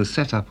changing the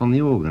setup on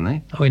the organ, eh?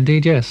 Oh,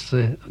 indeed, yes.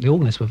 The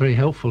organists were very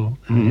helpful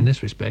in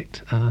this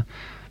respect.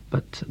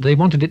 But they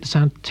wanted it to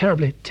sound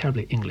terribly,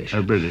 terribly English.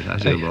 Oh, British, I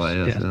see.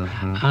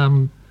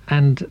 Yes.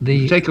 And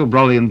the... Take your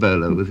brolly and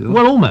bolo with you.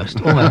 Well, almost,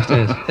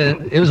 yes.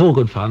 It was all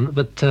good fun,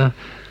 but to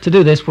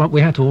do this,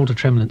 we had to alter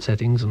tremulant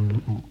settings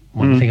and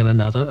one thing and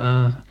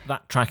another.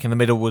 That track in the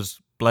middle was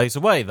Blaze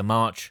Away, the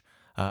march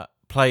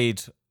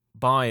played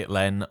by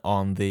Len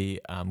on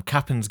the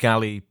Captain's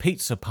Galley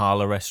Pizza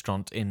Parlour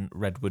restaurant in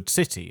Redwood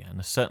City, and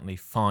a certainly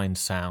fine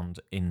sound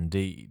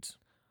indeed.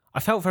 I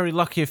felt very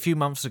lucky a few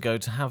months ago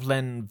to have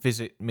Len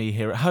visit me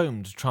here at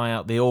home to try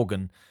out the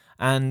organ,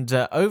 and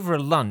over a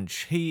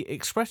lunch he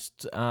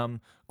expressed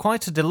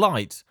quite a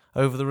delight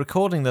over the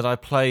recording that I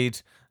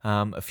played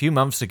a few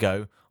months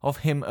ago of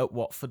him at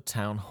Watford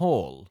Town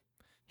Hall.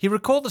 He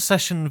recalled the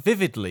session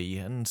vividly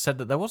and said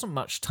that there wasn't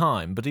much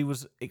time, but he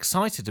was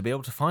excited to be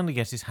able to finally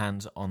get his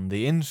hands on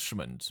the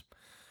instrument.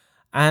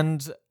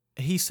 And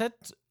he said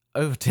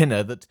over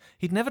dinner that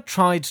he'd never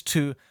tried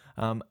to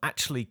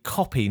actually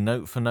copy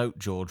note for note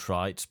George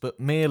writes, but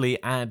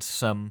merely add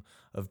some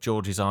of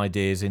George's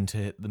ideas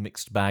into the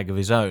mixed bag of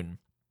his own.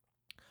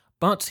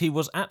 But he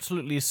was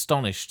absolutely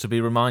astonished to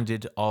be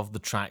reminded of the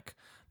track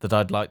that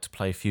I'd like to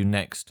play for you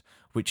next,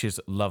 which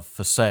is Love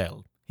for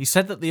Sale. He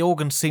said that the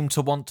organ seemed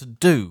to want to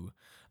do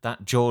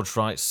that George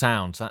Wright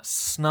sound, that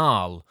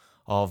snarl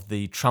of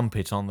the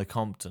trumpet on the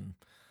Compton.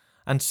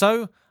 And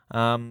so,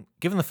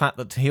 given the fact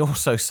that he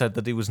also said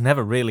that he was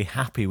never really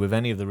happy with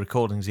any of the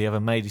recordings he ever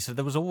made, he said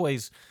there was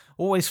always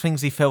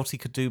things he felt he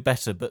could do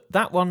better, but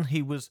that one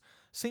he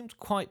seemed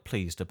quite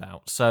pleased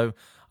about. So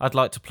I'd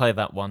like to play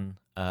that one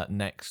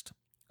next.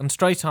 And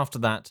straight after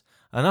that,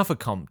 another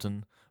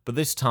Compton, but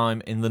this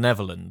time in the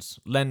Netherlands.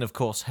 Len, of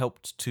course,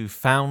 helped to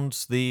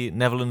found the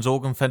Netherlands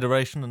Organ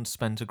Federation and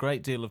spent a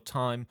great deal of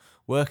time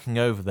working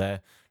over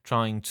there,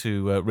 trying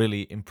to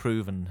really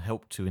improve and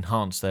help to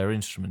enhance their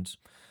instruments.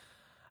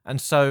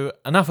 And so,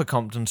 another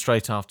Compton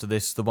straight after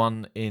this, the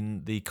one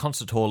in the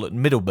concert hall at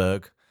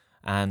Middelburg,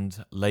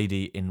 and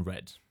Lady in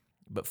Red.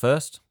 But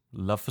first,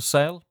 Love for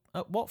Sale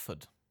at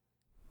Watford.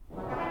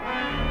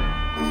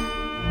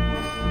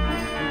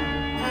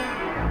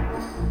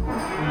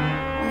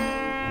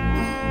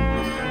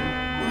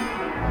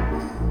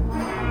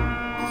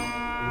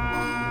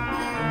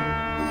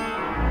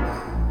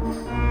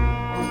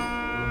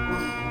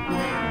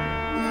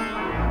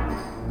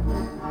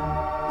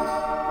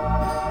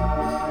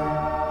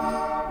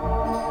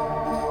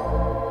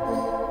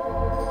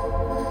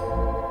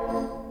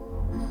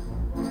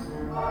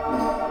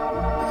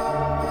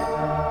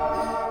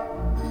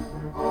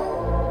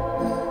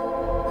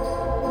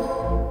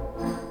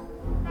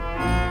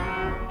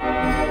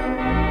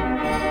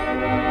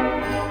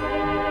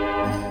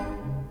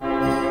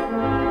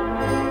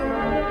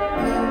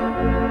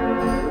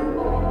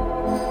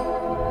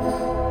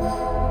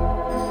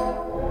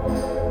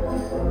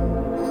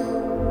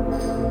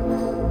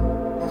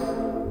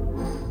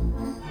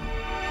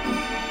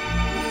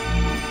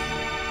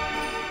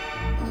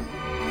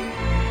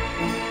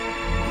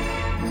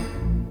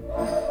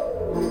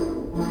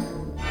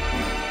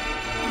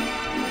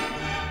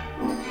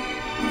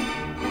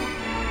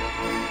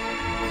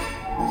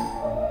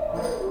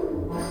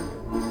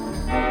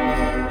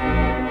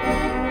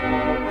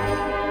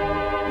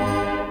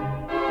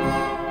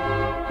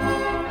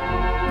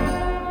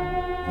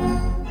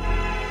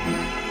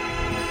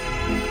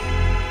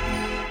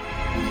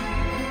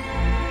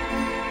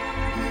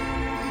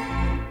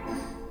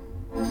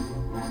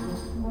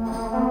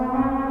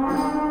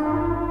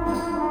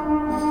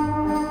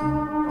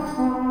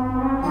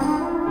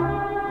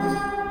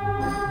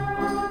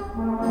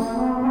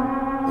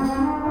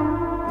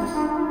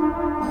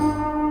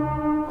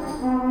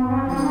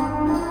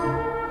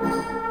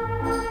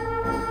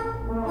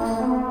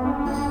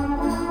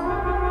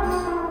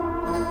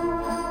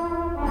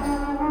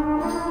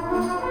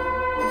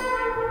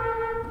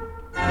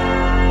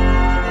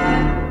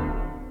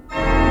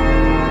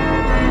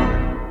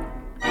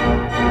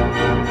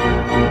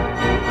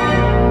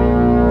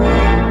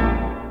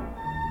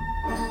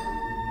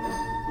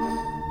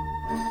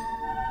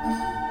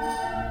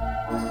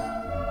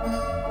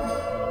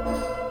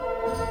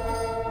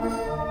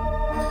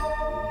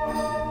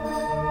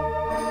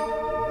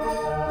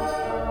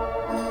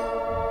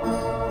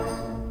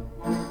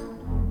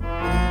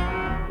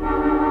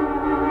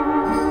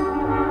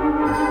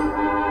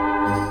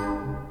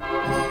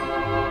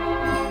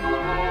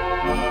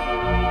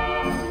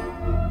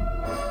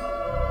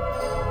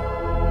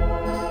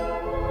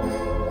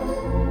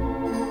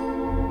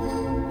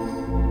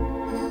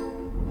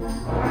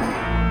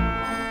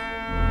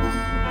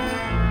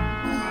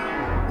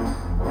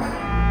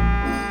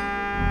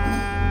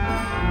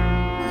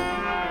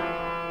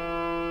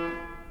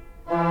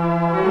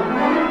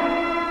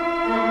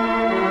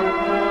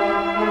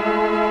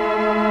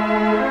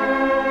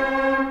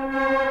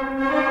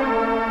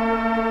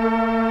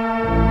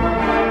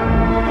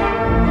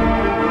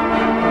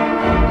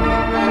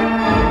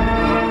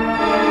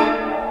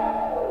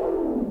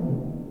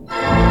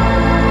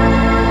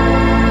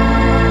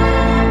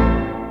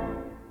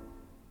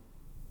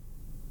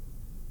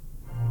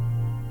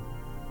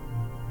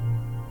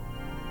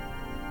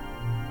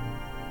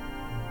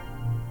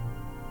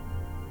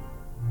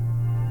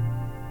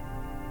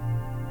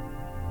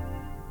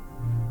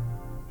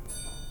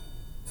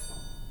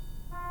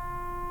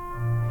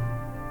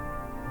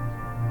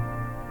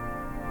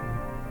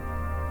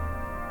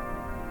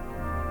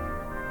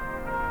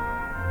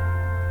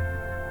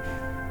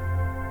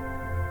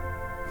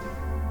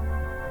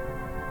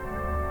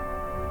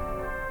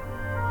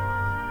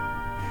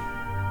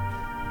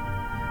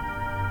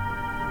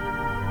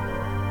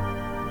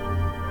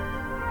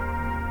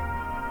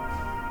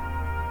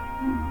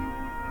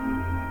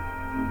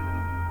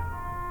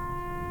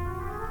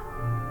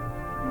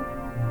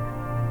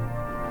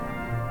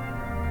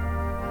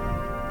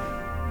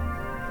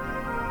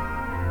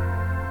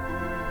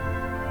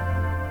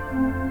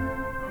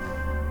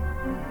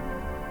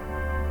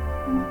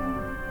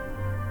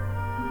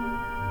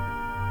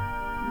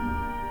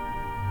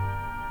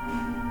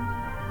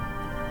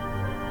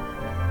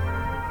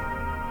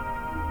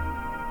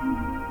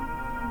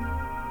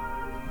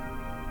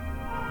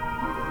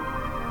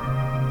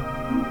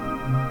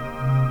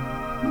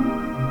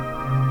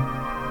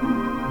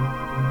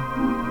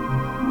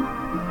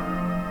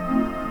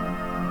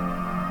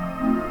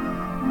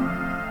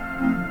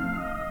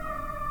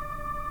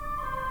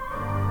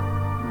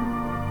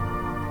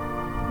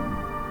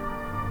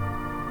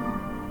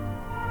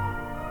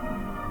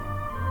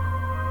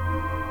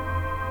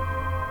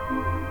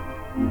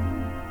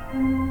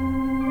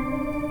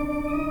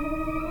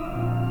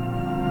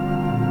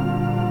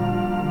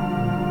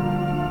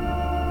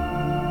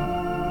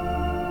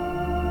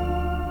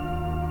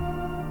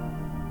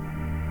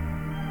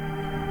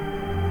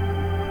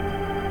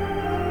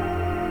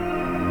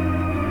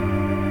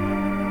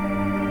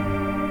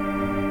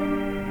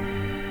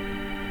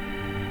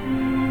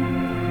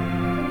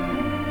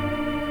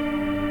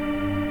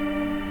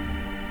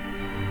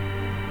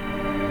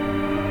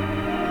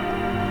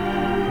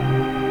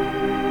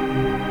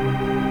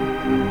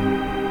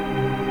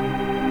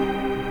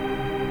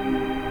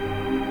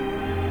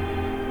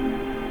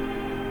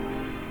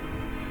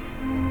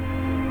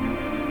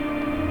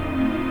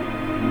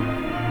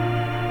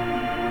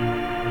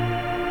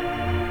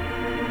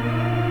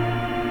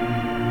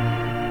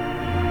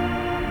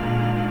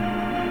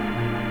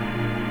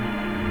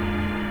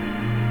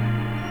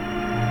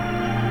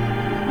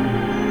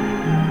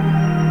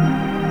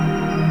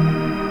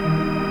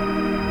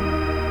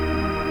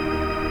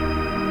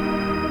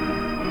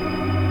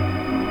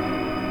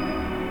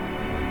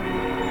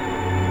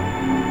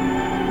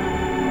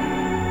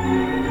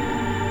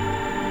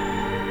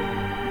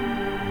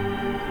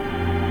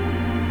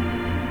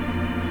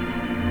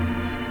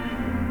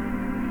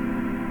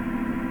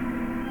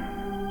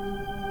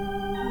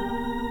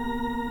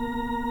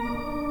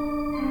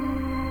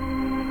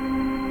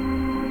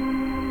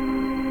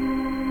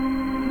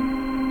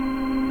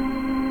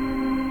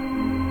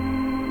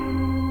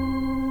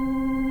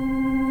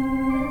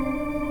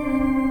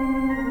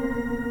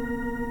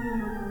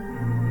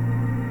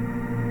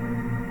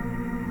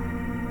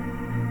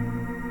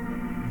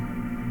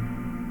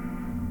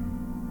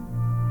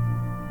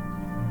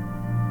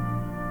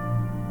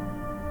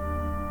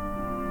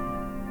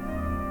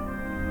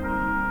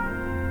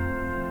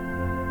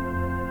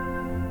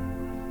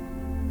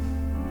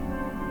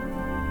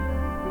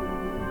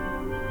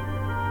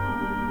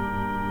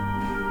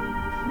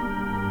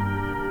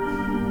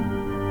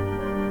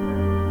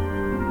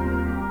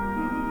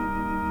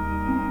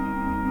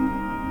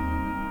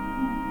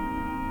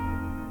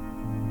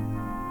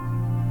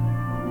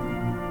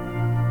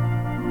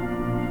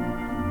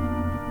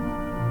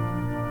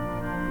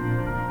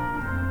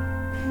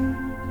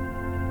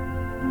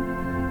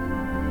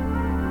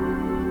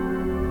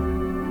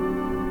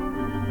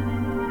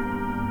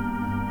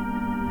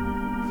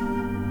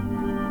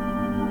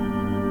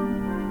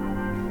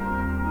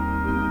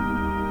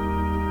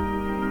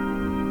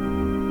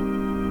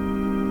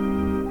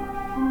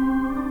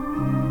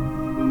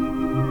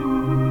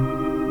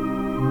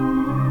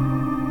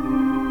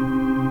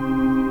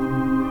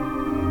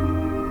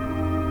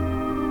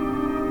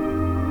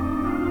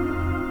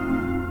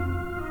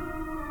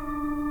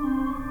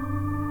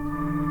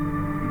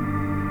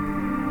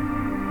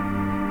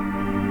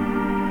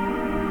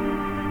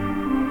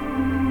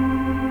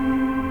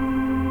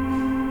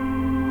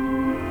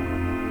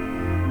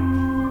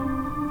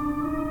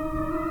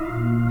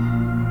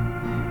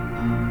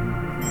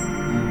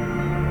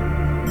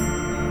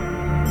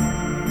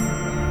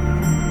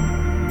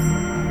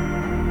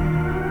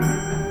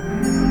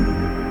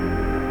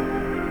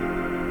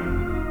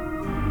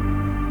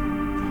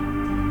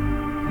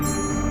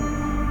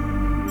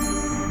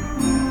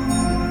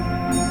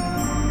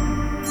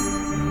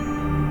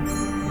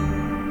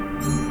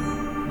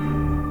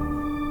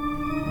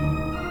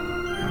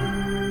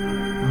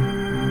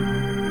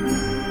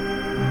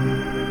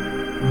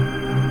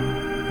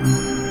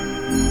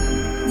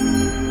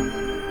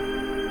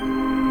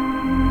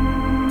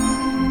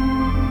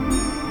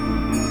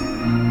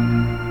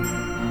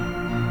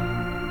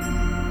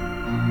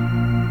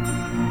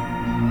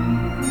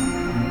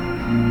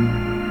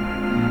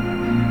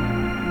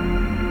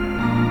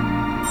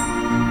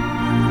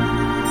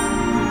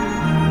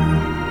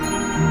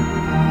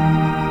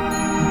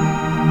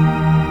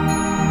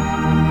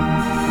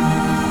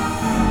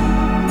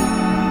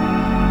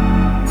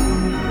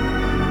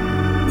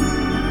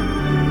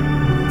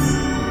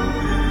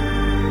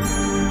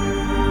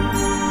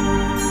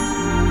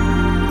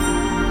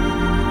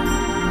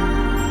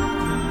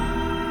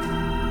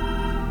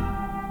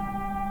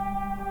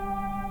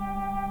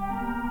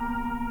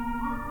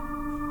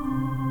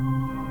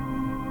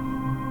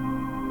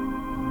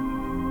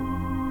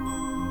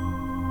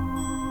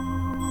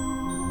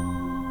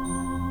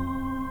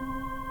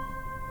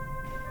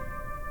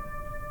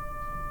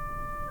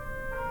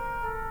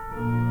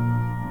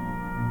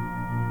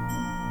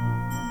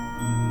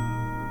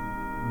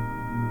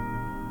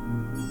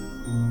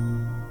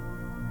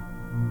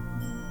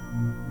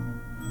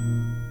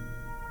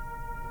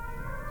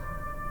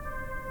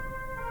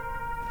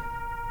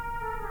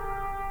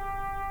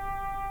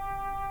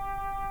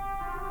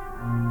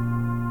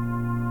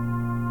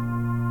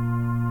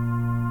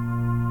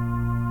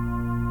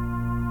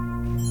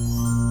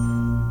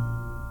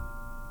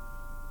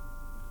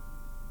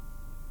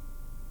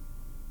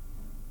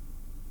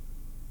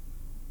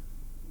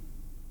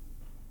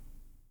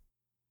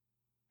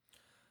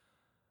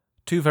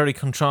 Two very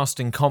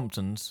contrasting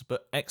Comptons,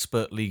 but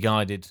expertly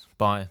guided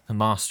by the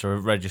master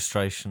of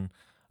registration,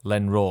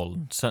 Len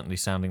Rawle, certainly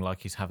sounding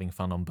like he's having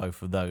fun on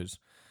both of those.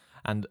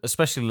 And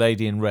especially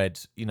Lady in Red,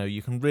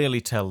 you can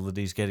really tell that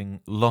he's getting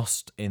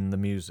lost in the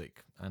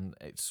music, and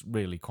it's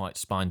really quite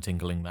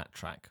spine-tingling, that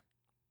track.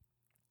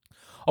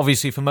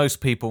 Obviously, for most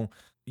people,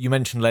 you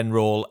mention Len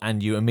Rawle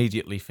and you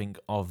immediately think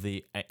of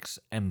the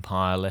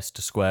ex-Empire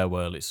Leicester Square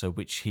Wurlitzer,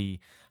 which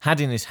he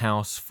had in his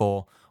house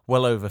for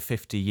well over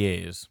 50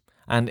 years.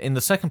 And in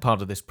the second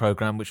part of this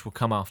programme, which will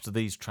come after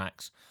these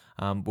tracks,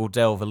 we'll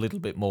delve a little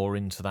bit more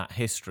into that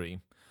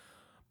history.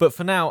 But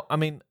for now,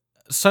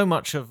 so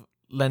much of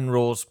Len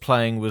Rawle's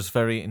playing was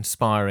very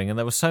inspiring, and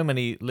there were so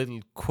many little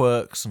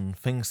quirks and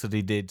things that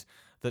he did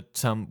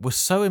that were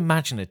so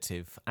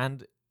imaginative.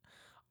 And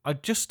I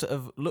just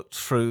have looked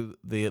through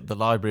the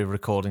library of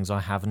recordings I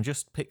have and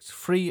just picked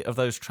 3 of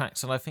those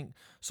tracks that I think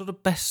sort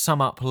of best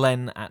sum up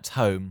Len at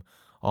home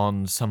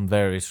on some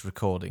various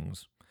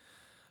recordings.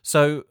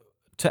 So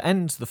to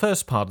end the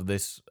first part of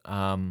this,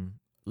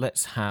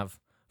 let's have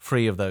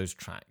 3 of those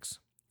tracks.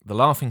 The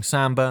Laughing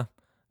Samba,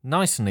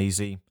 Nice and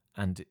Easy,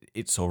 and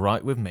It's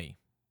Alright With Me.